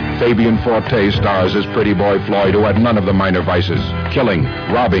Boy. Fabian Forte stars as Pretty Boy Floyd, who had none of the minor vices. Killing,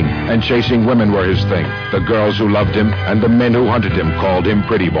 robbing, and chasing women were his thing. The girls who loved him and the men who hunted him called him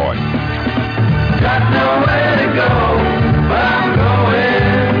Pretty Boy. Got nowhere to go, but I'm going.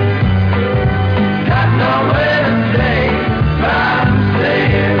 Got nowhere to stay, but I'm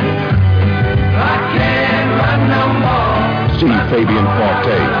staying. I can't run no more. See Fabian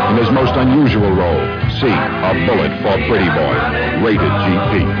Forte in his most unusual role. See A Bullet for Pretty Boy. Rated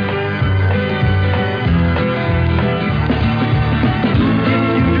GP.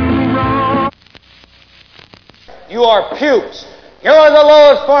 You are pukes. You are the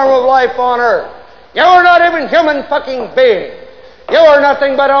lowest form of life on earth. You are not even human fucking beings. You are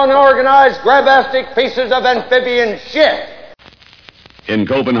nothing but unorganized, grabastic pieces of amphibian shit. In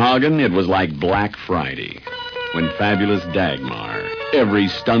Copenhagen, it was like Black Friday, when fabulous Dagmar, every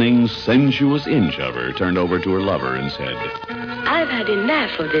stunning, sensuous inch of her, turned over to her lover and said, I've had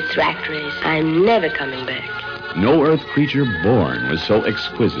enough of this rat race. I'm never coming back. No earth creature born was so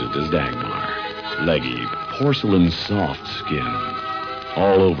exquisite as Dagmar. Leggy, porcelain soft skin,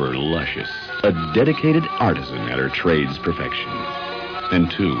 all over luscious, a dedicated artisan at her trade's perfection. And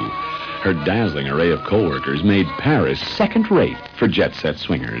two, her dazzling array of co-workers made Paris second-rate for jet-set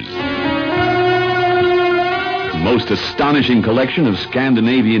swingers. Most astonishing collection of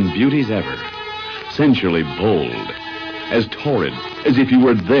Scandinavian beauties ever. Sensually bold, as torrid as if you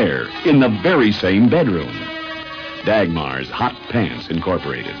were there in the very same bedroom. Dagmar's Hot Pants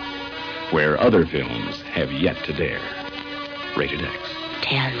Incorporated, where other films have yet to dare. Rated X.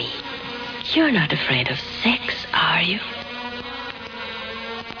 Tell me, you're not afraid of sex, are you?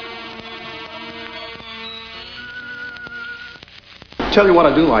 Tell you what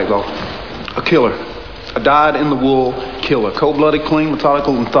I do like, though. A killer. A dyed-in-the-wool killer. Cold-blooded, clean,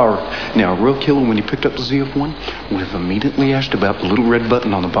 methodical, and thorough. Now, a real killer, when you picked up the ZF-1, would have immediately asked about the little red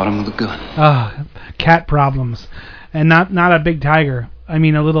button on the bottom of the gun. Cat problems. And not a big tiger. I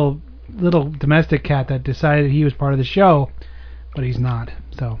mean, a little domestic cat that decided he was part of the show, but he's not.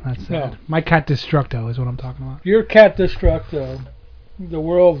 So that's sad. No. My cat Destructo is what I'm talking about. Your cat Destructo, the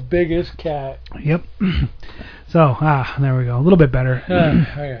world's biggest cat. Yep. So there we go. A little bit better.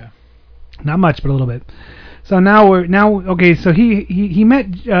 Yeah. Not much, but a little bit. So okay. So he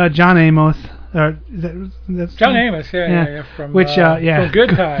met John Amos. That's John Amos, yeah, from which from Good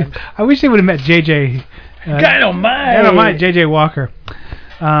Times. I wish they would have met JJ. Dynamite. JJ Walker.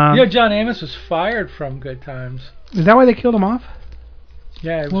 John Amos was fired from Good Times. Is that why they killed him off?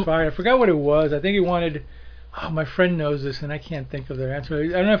 Yeah, he was fired. I forgot what it was. I think he wanted. Oh, my friend knows this, and I can't think of their answer. I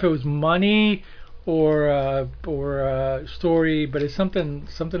don't know if it was money or story, but it's something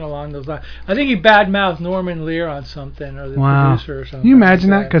along those lines. I think he badmouthed Norman Lear on something, or the producer or something. Can you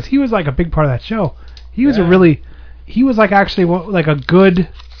imagine that? Because he was like a big part of that show. He was he was like actually like a good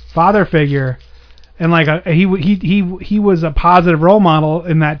father figure, and like he was a positive role model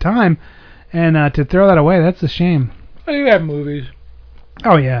in that time, and to throw that away, that's a shame. Well, you have movies.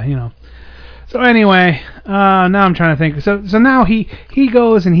 Oh yeah, So anyway, now I'm trying to think. So now he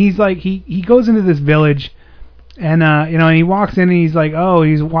goes and he's like he goes into this village, and and he walks in and he's like, oh,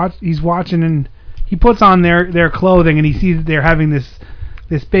 he's watching, and he puts on their clothing, and he sees that they're having this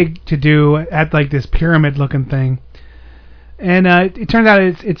big to do at like this pyramid looking thing, and it turns out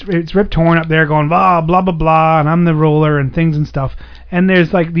it's Rip Torn up there going blah blah blah blah, and I'm the ruler and things and stuff, and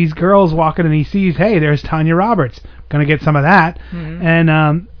there's like these girls walking, and he sees, hey, there's Tanya Roberts, gonna get some of that,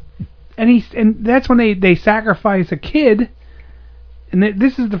 and that's when they sacrifice a kid, and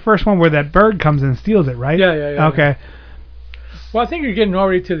this is the first one where that bird comes and steals it, right? Yeah. Okay. Well, I think you're getting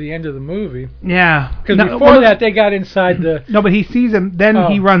already to the end of the movie. Yeah. Because before that, they got inside the... No, but he sees him, then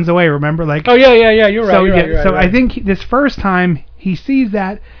he runs away, remember? Like. Oh, yeah, you're right. So I think this first time, he sees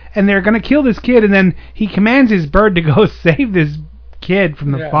that, and they're going to kill this kid, and then he commands his bird to go save this kid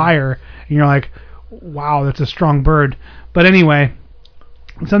from the fire, and you're like, wow, that's a strong bird. But anyway...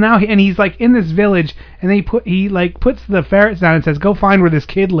 So now he's like in this village, and he puts the ferrets down and says, go find where this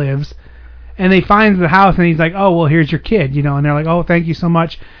kid lives, and they find the house, and he's like, oh, well, here's your kid, and they're like, oh, thank you so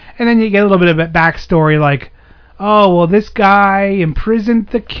much. And then you get a little bit of a backstory, like, oh, well, this guy imprisoned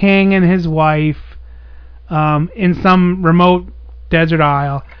the king and his wife in some remote desert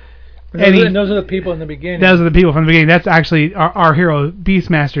isle. And those are the people in the beginning. Those are the people from the beginning. That's actually our hero,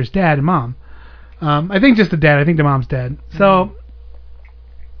 Beastmaster's dad and mom. I think just the dad. I think the mom's dead. So...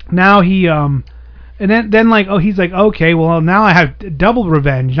 Now he and And then like, oh, he's like, okay, well, now I have double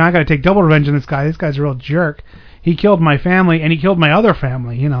revenge. Now I got to take double revenge on this guy. This guy's a real jerk. He killed my family, and he killed my other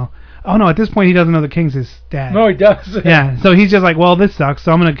family, you know. Oh, no, at this point, he doesn't know the king's his dad. No, he doesn't. Yeah, so he's just like, well, this sucks,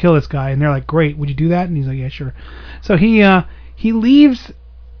 so I'm going to kill this guy. And they're like, great, would you do that? And he's like, yeah, sure. So he leaves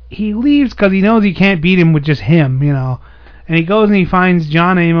because he knows he can't beat him with just him, you know. And he goes and he finds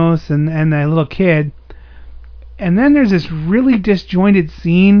John Amos and the little kid. And then there's this really disjointed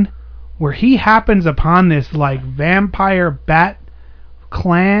scene where he happens upon this, like, vampire bat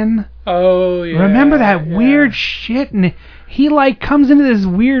clan. Oh, yeah. Remember that weird shit? And he, like, comes into this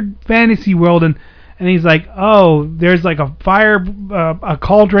weird fantasy world, and he's like, oh, there's, like, a fire, a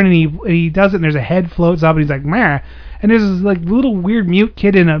cauldron, and he does it, and there's a head floats up, and he's like, meh. And there's this, like, little weird mute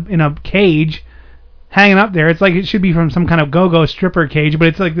kid in a cage hanging up there. It's like it should be from some kind of go-go stripper cage, but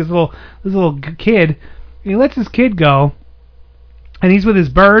it's like this little kid. He lets his kid go, and he's with his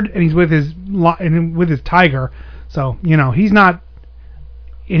bird, and he's with his tiger. So, you know, he's not,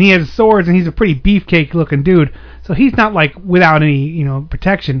 and he has swords, and he's a pretty beefcake looking dude. So he's not like without any, you know,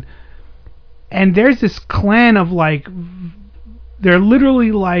 protection. And there's this clan of like, they're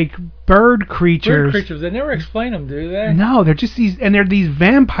literally like bird creatures. Bird creatures. They never explain them, do they? No, they're just these, and they're these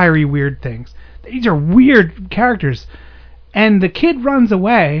vampire-y weird things. These are weird characters. And the kid runs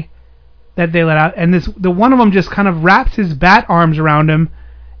away that they let out, and the one of them just kind of wraps his bat arms around him,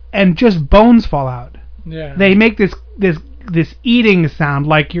 and just bones fall out. Yeah. They make this eating sound,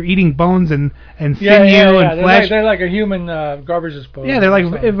 like you're eating bones and sinew and flesh. They're like a human garbage disposal. Yeah,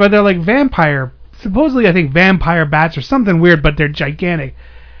 they're like vampire. Supposedly, I think vampire bats or something weird, but they're gigantic.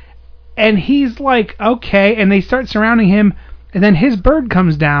 And he's like, okay, and they start surrounding him, and then his bird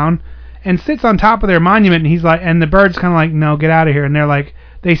comes down and sits on top of their monument, and he's like, and the bird's kind of like, no, get out of here. And they're like,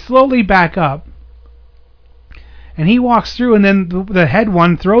 they slowly back up, and he walks through, and then the head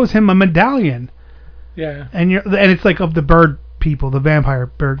one throws him a medallion. Yeah. And it's like of the bird people, the vampire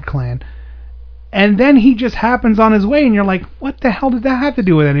bird clan. And then he just happens on his way, and you're like, what the hell did that have to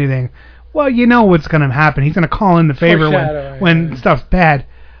do with anything? Well, you know what's going to happen. He's going to call in the favor when stuff's bad.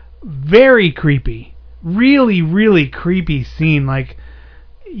 Very creepy. Really, really creepy scene. Like,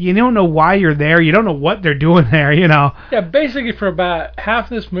 you don't know why you're there. You don't know what they're doing there, you know. Yeah, basically for about half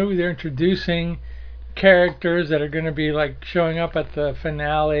this movie, they're introducing characters that are going to be, like, showing up at the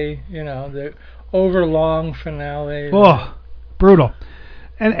finale, you know, the overlong finale. Oh, brutal.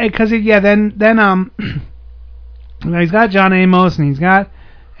 And because then he's got John Amos, and he's got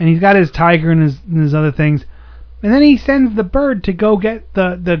his tiger and his other things, and then he sends the bird to go get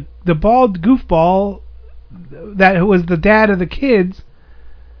the bald goofball that was the dad of the kids,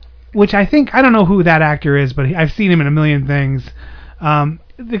 which I don't know who that actor is, but I've seen him in a million things.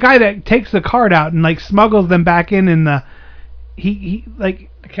 The guy that takes the card out and like smuggles them back in the he like.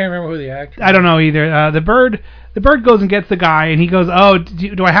 I can't remember who the actor is. I don't know either. The bird goes and gets the guy, and he goes, oh,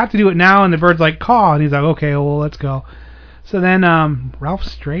 do I have to do it now? And the bird's like, caw, and he's like, okay, well, let's go. So then Ralph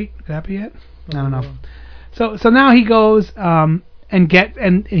Straight, could that be it? I don't know. So now he goes and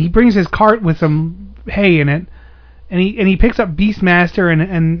he brings his cart with some hay in it, and he picks up Beastmaster,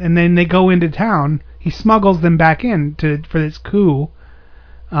 and then they go into town. He smuggles them back in for this coup.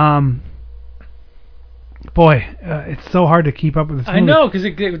 Boy, it's so hard to keep up with this movie. I know, because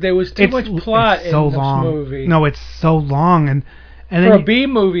there was too much plot in this movie. No, it's so long, and for then a B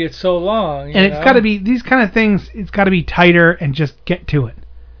movie, it's so long. And it's got to be these kind of things. It's got to be tighter and just get to it.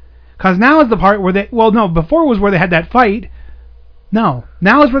 Because now is the part where before was where they had that fight. No,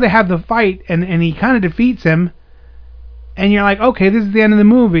 now is where they have the fight, and he kind of defeats him, and you're like, okay, this is the end of the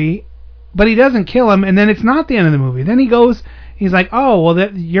movie, but he doesn't kill him, and then it's not the end of the movie. Then he's like, oh,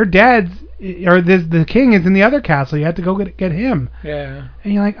 well, your dad's. Or the king is in the other castle. You have to go get him. Yeah.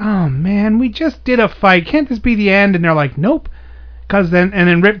 And you're like, oh man, we just did a fight. Can't this be the end? And they're like, nope.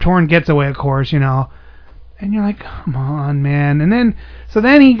 Then Rip Torn gets away, of course, you know. And you're like, come on, man. And then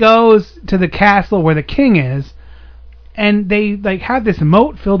he goes to the castle where the king is, and they like have this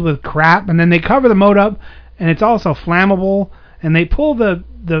moat filled with crap, and then they cover the moat up, and it's also flammable, and they pull the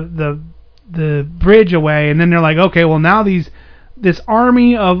bridge away, and then they're like, okay, well now this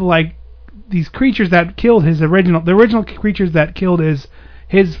army of like these creatures that killed the original creatures that killed his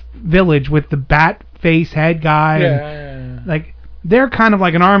village with the bat face head guy. Yeah. Like, they're kind of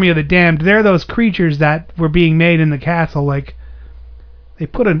like an army of the damned. They're those creatures that were being made in the castle. Like, they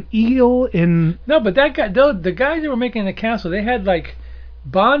put an eel in. No, but that guy, the guys that were making the castle, they had like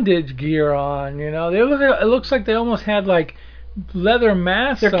bondage gear on. You know, it looks like they almost had like leather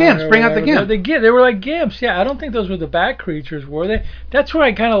masks. They're on gimps. or Bring out the whatever. gimp. They were like gimps. Yeah, I don't think those were the bat creatures, were they? That's where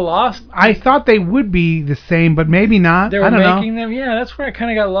I kind of lost. I thought they would be the same, but maybe not. They were I don't making know. them. Yeah, that's where I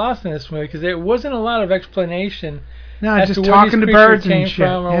kind of got lost in this movie because there wasn't a lot of explanation. No, as just to where talking these to creatures birds came and shit.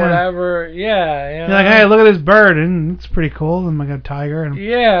 from or Yeah. whatever. Yeah, you You're know? like, hey, look at this bird, and it's pretty cool. And I got a tiger. And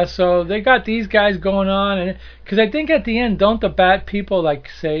Yeah, so they got these guys going on, and because I think at the end, don't the bat people like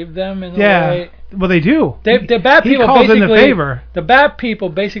save them in a way? Well, they do. The bat he people calls in basically the favor. The bat people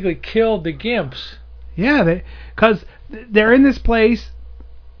basically killed the gimps. Yeah, because they're in this place,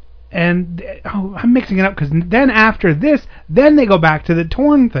 and I'm mixing it up because then after this, then they go back to the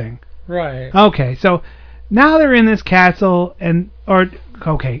Torn thing. Right. Okay, so now they're in this castle,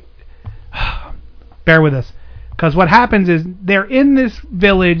 bear with us, because what happens is they're in this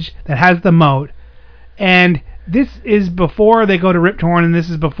village that has the moat, and this is before they go to Rip Torn, and this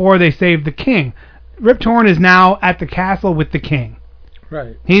is before they save the king. Rip Torn is now at the castle with the king.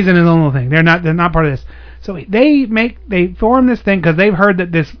 Right. He's in his own little thing. They're not part of this. So they form this thing because they've heard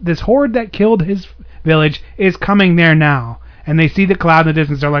that this horde that killed his village is coming there now, and they see the cloud in the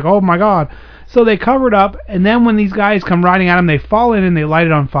distance. They're like, oh my god. So they cover it up, and then when these guys come riding at them, they fall in and they light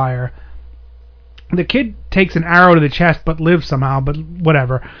it on fire. The kid takes an arrow to the chest but lives somehow, but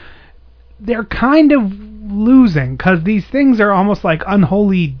whatever. They're kind of losing because these things are almost like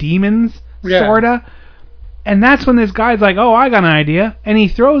unholy demons, sorta. And that's when this guy's like, oh, I got an idea. And he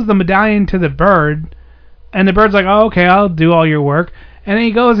throws the medallion to the bird, and the bird's like, oh, okay, I'll do all your work. And then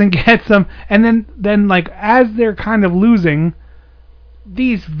he goes and gets them, and then like as they're kind of losing,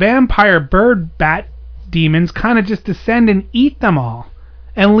 these vampire bird bat demons kind of just descend and eat them all,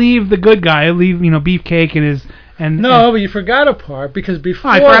 and leave the good guy, Beefcake and his but you forgot a part because before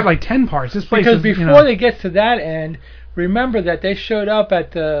I forgot like 10 parts. This place because is, before they get to that end, remember that they showed up his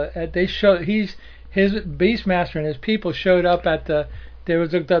Beastmaster and his people showed up there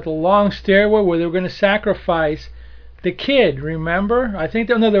was the long stairway where they were going to sacrifice the kid, remember? I think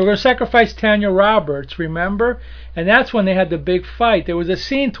they were going to sacrifice Tanya Roberts, remember? And that's when they had the big fight. There was a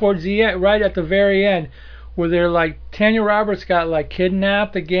scene towards the end, right at the very end, where they're like, Tanya Roberts got like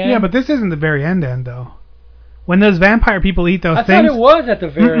kidnapped again. Yeah, but this isn't the very end, though. When those vampire people eat those things. I thought it was at the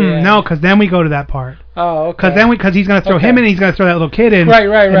very end. No, because then we go to that part. Oh, okay. Because he's going to throw him in, and he's going to throw that little kid in. Right.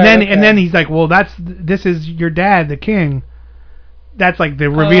 And then he's like, well, this is your dad, the king. That's like the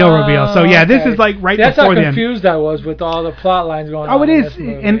reveal. So yeah, this is like right That's before the end. That's how confused I was with all the plot lines going on. Oh, it is,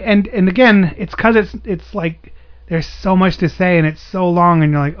 and again, it's because it's like there's so much to say and it's so long,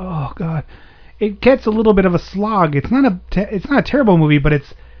 and you're like, oh god, it gets a little bit of a slog. It's not a terrible movie, but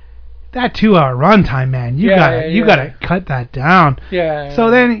it's that 2-hour runtime, man. You gotta cut that down. Yeah. So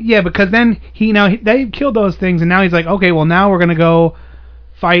then, because then they killed those things, and now he's like, okay, well now we're gonna go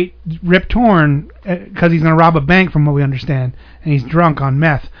fight Rip Torn because he's going to rob a bank from what we understand, and he's drunk on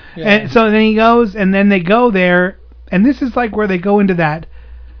meth. Yeah. And so then he goes, and then they go there, and this is like where they go into that,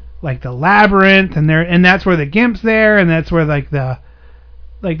 like the labyrinth, and that's where the gimp's there, and that's where they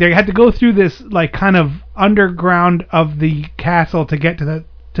had to go through this like kind of underground of the castle to get to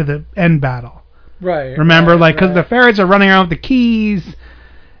the end battle. Right. Remember, because the ferrets are running around with the keys,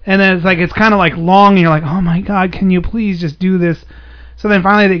 and then it's kind of like long, and you're like, oh my god, can you please just do this? So then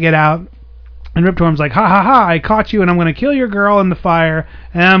finally they get out, and Rip Torn's like, ha ha ha, I caught you, and I'm going to kill your girl in the fire,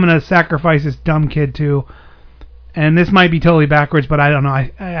 and I'm going to sacrifice this dumb kid too. And this might be totally backwards, but I don't know.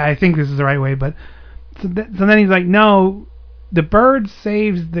 I think this is the right way. But so then he's like, no, the bird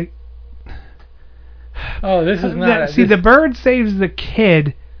saves the... Oh, this is not... See, the bird saves the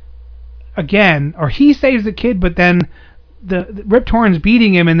kid again, or he saves the kid, but then the Rip Torn's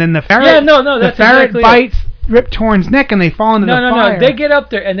beating him, and then the ferret... Yeah, no, that's the ferret exactly bites Rip Torn's neck, and they fall into the fire. No, they get up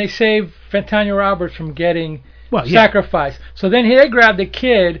there and they save Tanya Roberts from getting sacrificed. So then they grab the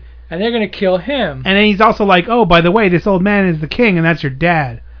kid and they're going to kill him. And then he's also like, oh, by the way, this old man is the king, and that's your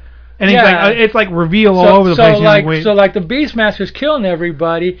dad. And he's like, it's like reveal all over the place. So the Beastmaster's killing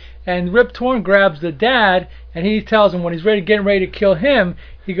everybody, and Rip Torn grabs the dad, and he tells him when he's getting ready to kill him,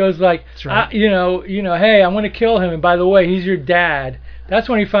 he goes like, hey, I'm going to kill him, and by the way, he's your dad. That's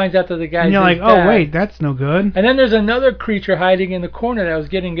when he finds out that the guy's and you're like, dad. Oh wait, that's no good. And then there's another creature hiding in the corner that was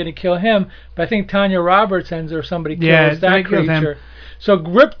going to kill him, but I think Tanya Roberts ends or somebody kills that creature. So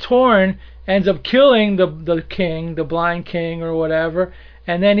Rip Torn ends up killing the king, the blind king or whatever,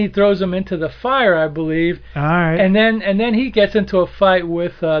 and then he throws him into the fire, I believe. All right. And then he gets into a fight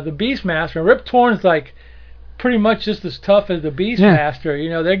with the Beastmaster. And Rip Torn's like pretty much just as tough as the Beastmaster.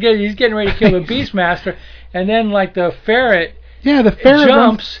 He's getting ready to kill the Beastmaster, and then like the ferret. Yeah, the ferret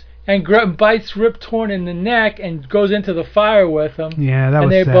jumps and bites Rip Torn in the neck and goes into the fire with him. Yeah, that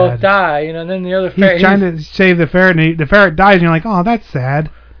was sad. And they both sad. die, you know. And then the other He's trying to save the ferret, and the ferret dies, and you're like, oh, that's sad.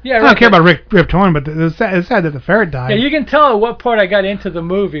 Yeah, I don't care about Rip Torn, but it's sad that the ferret died. Yeah, you can tell at what part I got into the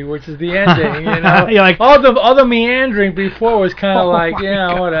movie, which is the ending. You know, You're like, all the meandering before was kind of like, my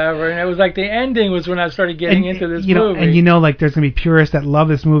yeah, whatever, and it was like the ending was when I started getting into this movie. And you know, like there's gonna be purists that love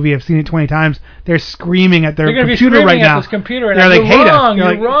this movie. I've seen it 20 times. They're screaming at their They're gonna computer be right screaming now. at this computer, and they're like, you're hate wrong, us. you're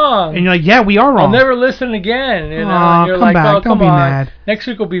like, wrong. And you're like, yeah, we are wrong. I'll never listen again. You know, Aw, and you're come like, back. oh, Don't come be on. mad. Next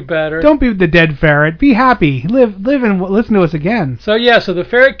week will be better. Don't be the dead ferret. Be happy. Live and listen to us again. So yeah, so the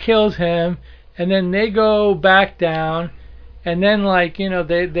ferret kills him, and then they go back down, and then like you know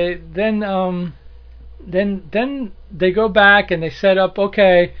then they go back and they set up.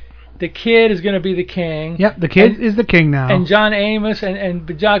 Okay, the kid is going to be the king. Yep, the kid is the king now. And John Amos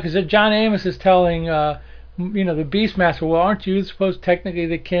because John Amos is telling the Beastmaster, well, aren't you supposed technically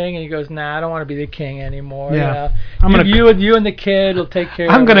the king? And he goes, nah, I don't want to be the king anymore. Yeah, you and the kid will take care.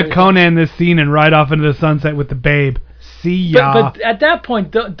 I'm of gonna everything. Conan this scene and ride off into the sunset with the babe. See ya. But at that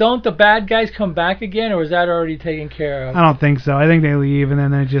point, don't the bad guys come back again, or is that already taken care of? I don't think so. I think they leave and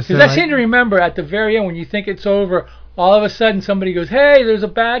then they just. Because I seem to remember at the very end when you think it's over, all of a sudden somebody goes, "Hey, there's a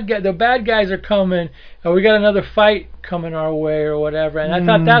bad guy. The bad guys are coming, and we got another fight coming our way, or whatever." And I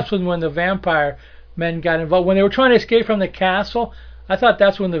thought that's when the vampire men got involved. When they were trying to escape from the castle, I thought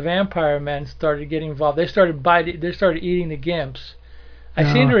that's when the vampire men started getting involved. They started eating the gimps.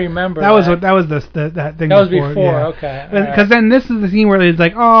 I seem to remember that was that thing. That was before. Yeah. Okay. Because then this is the scene where it's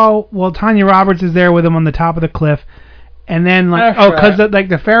like, oh, well, Tanya Roberts is there with him on the top of the cliff, and then like, because like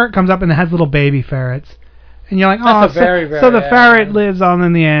the ferret comes up and it has little baby ferrets, and you're like, oh, so the ferret lives on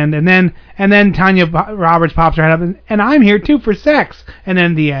in the end, and then Tanya Roberts pops her head up and I'm here too for sex, and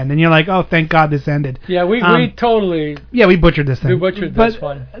then the end, and you're like, oh, thank God this ended. Yeah, we totally. Yeah, we butchered this thing. We butchered this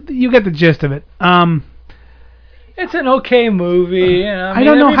one. You get the gist of it. It's an okay movie. You know, I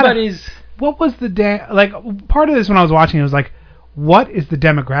don't know what was the part of this when I was watching it was like, what is the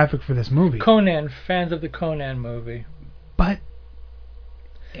demographic for this movie? Conan, fans of the Conan movie. But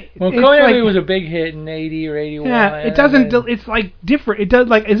Conan movie was a big hit in 80 or 81. Yeah, it doesn't. It's like different. It does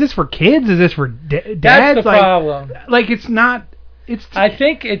like. Is this for kids? Is this for dads? That's the problem. Like it's not. It's. I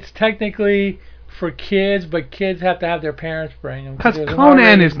think it's technically for kids, but kids have to have their parents bring them. Because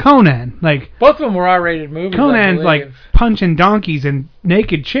Conan is Conan. Like both of them were R-rated movies. Conan's like punching donkeys and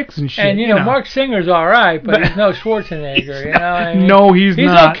naked chicks and shit. And you know, Mark Singer's all right, but he's no Schwarzenegger. You know what I mean? No, he's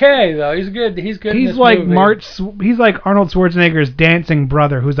not. He's okay though. He's good. He's good. He's in this like movie. He's like Arnold Schwarzenegger's dancing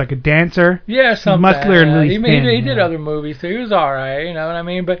brother, who's like a dancer. Yeah, something. He's muscular and really thin. He did other movies too. He was all right. You know what I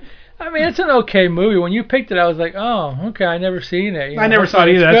mean? But I mean, it's an okay movie. When you picked it, I was like, oh, okay, I never seen it. I never saw it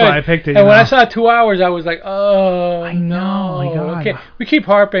either. That's why I picked it. And when I saw 2 hours, I was like, oh, I know. no. My God. Okay, we keep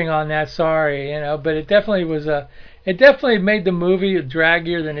harping on that. Sorry, but it definitely was it definitely made the movie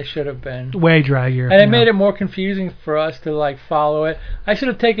draggier than it should have been. Way draggier. And it made it more confusing for us to like follow it. I should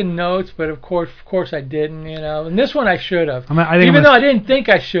have taken notes, but of course I didn't. And this one I should have. Even though I didn't think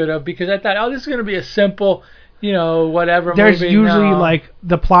I should have, because I thought, oh, this is going to be a simple. Whatever There's movie. usually like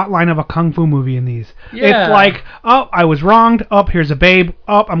the plot line of a kung fu movie in these. Yeah. It's like, oh, I was wronged. Oh, here's a babe.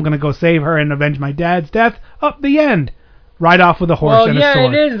 Oh, I'm going to go save her and avenge my dad's death. Oh, the end. Right off with a horse and a sword.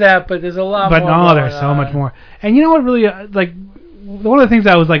 Well, yeah, it is that, but there's a lot more. But no, there's so much more. And you know what really, one of the things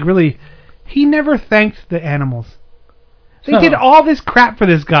I was like really, he never thanked the animals. They did all this crap for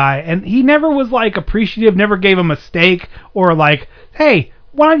this guy, and he never was like appreciative, never gave him a steak, or like, hey,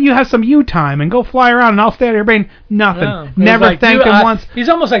 why don't you have some you time and go fly around and I'll stay at your brain? Nothing. No. Never thanked him once. He's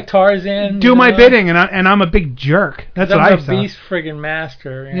almost like Tarzan. Do my bidding, and I'm a big jerk. That's what I saw. I'm a beast friggin'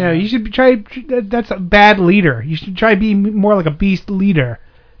 master. Yeah, you should try. That's a bad leader. You should try to be more like a beast leader.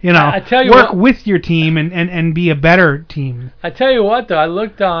 I tell you work with your team and be a better team. I tell you what, though, I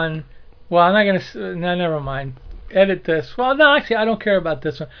looked on. Well, I'm not gonna. No, never mind. Edit this. Well, no, actually, I don't care about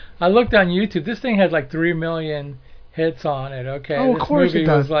this one. I looked on YouTube. This thing has like 3 million hits on it. Okay. Oh, of course it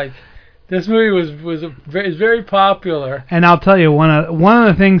does. This movie is very popular. And I'll tell you, one of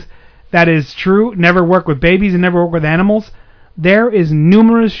the things that is true: never work with babies and never work with animals. There is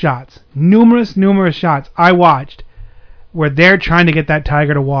numerous shots I watched where they're trying to get that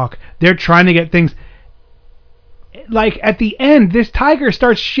tiger to walk. They're trying to get things. Like at the end, this tiger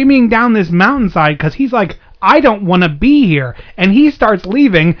starts shimmying down this mountainside because he's like, I don't want to be here. And he starts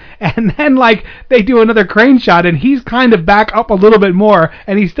leaving, and then like they do another crane shot, and he's kind of back up a little bit more,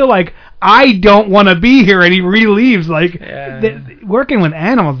 and he's still like, I don't want to be here, and he re-leaves. Like, working with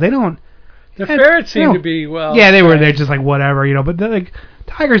animals, they don't The ferrets seem to be, well... Yeah, they were there just like whatever, but like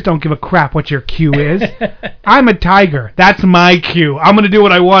tigers don't give a crap what your cue is. I'm a tiger. That's my cue. I'm going to do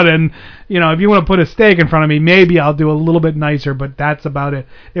what I want, and, if you want to put a steak in front of me, maybe I'll do a little bit nicer, but that's about it.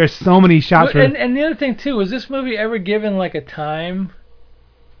 There's so many shots. And the other thing, too, was this movie ever given, like, a time?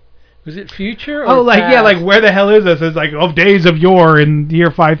 Was it future or past? Like, where the hell is this? It's like, days of yore in the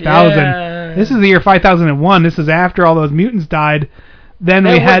year 5000. Yeah. This is the year 5001. This is after all those mutants died. Then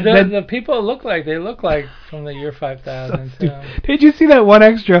we had the people look like from the year 5000. So. Did you see that one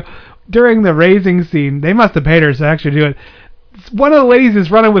extra during the raising scene? They must have paid her to actually do it. One of the ladies is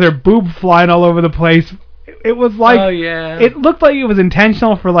running with her boob flying all over the place. It was like, it looked like it was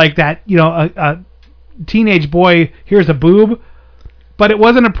intentional for like that, a teenage boy hears a boob, but it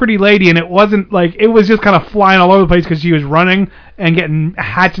wasn't a pretty lady, and it wasn't like, it was just kind of flying all over the place because she was running and getting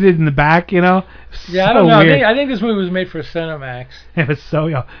hatcheted in the back, Yeah, so I don't know. Weird. I think this movie was made for Cinemax. It was so,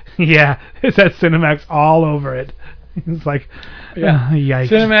 it said Cinemax all over it. It's like, yikes.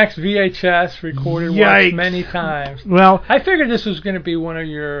 Cinemax VHS recorded once many times. Well, I figured this was going to be one of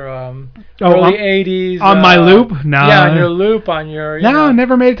your early 80s. On my loop? No. Yeah, on your loop, on your, I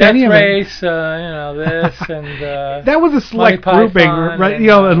never made it to any of it. Race, this, and... that was a select grouping, right?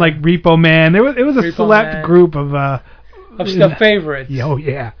 And like Repo Man. It was a select group of the favorites. Oh,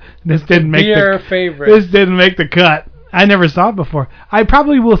 yeah. This didn't make favorites. This didn't make the cut. I never saw it before. I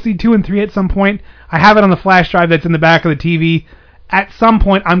probably will see 2 and 3 at some point. I have it on the flash drive that's in the back of the TV. At some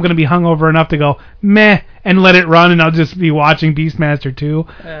point, I'm going to be hungover enough to go, meh, and let it run, and I'll just be watching Beastmaster 2.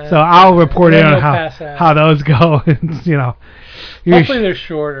 So I'll report in on how those go. Hopefully they're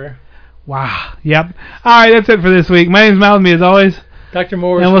shorter. Wow. Yep. All right, that's it for this week. My name's Mal, with me as always. Dr.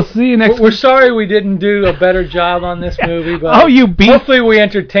 Morris. And we'll see you next week. We're sorry we didn't do a better job on this movie, but hopefully we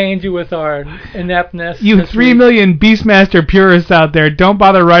entertained you with our ineptness. You 3 million Beastmaster purists out there, don't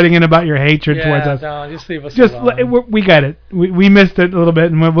bother writing in about your hatred towards us. No, just leave us alone. We got it. We missed it a little bit,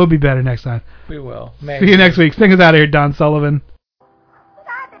 and we'll be better next time. We will. Maybe. See you next week. Sing us out of here, Don Sullivan.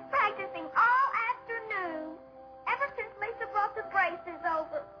 I've been practicing all afternoon, ever since Lisa brought the braces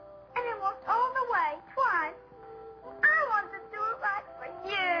over, and it walked all the way, twice. I wanted to do it right for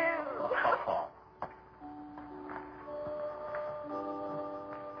you.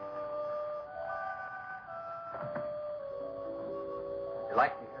 You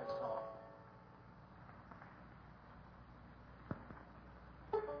like to hear a song?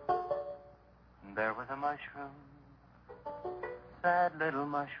 There was a mushroom, sad little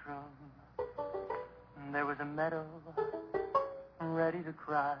mushroom. There was a meadow, ready to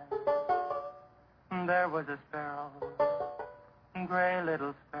cry. There was a sparrow, gray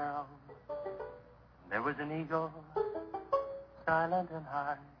little sparrow. There was an eagle, silent and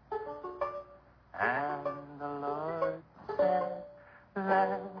high. And the Lord said,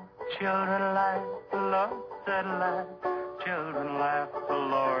 laugh, children laugh, the Lord said laugh, children laugh, the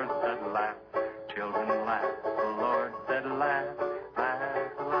Lord said laugh, children laugh, the Lord said laugh,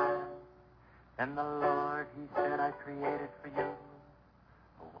 laugh, laugh. And the Lord, he said, I created for you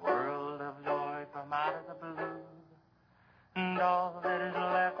a world of joy from out of the blue. And all that is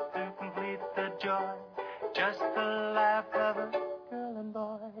left to complete the joy, just the laugh of a girl and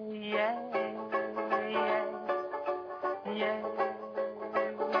boy. Yeah, yeah, yeah, yeah.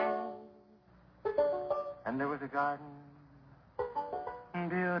 And there was a garden,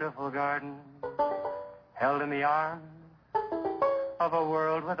 beautiful garden, held in the arms of a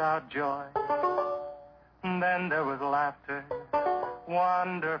world without joy. And then there was laughter,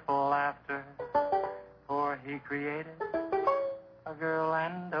 wonderful laughter, for he created a girl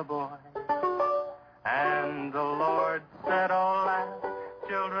and a boy. And the Lord said, oh, laugh,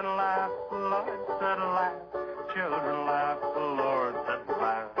 children laugh, the Lord said, laugh, children laugh, the Lord said,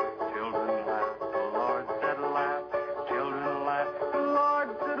 laugh, children laugh, the Lord said, laugh, children laugh, the Lord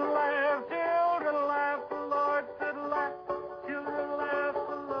said, laugh, children laugh, the Lord said, laugh, children laugh,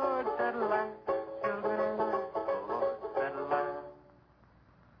 the Lord said, laugh, children laugh, the Lord said, laugh.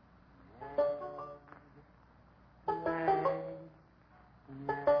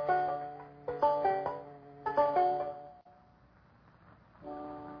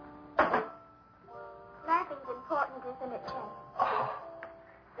 Laughing's important, isn't it, Jack? Oh,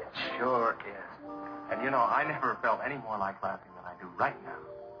 it sure is. And you know, I never felt any more like laughing than I do right now.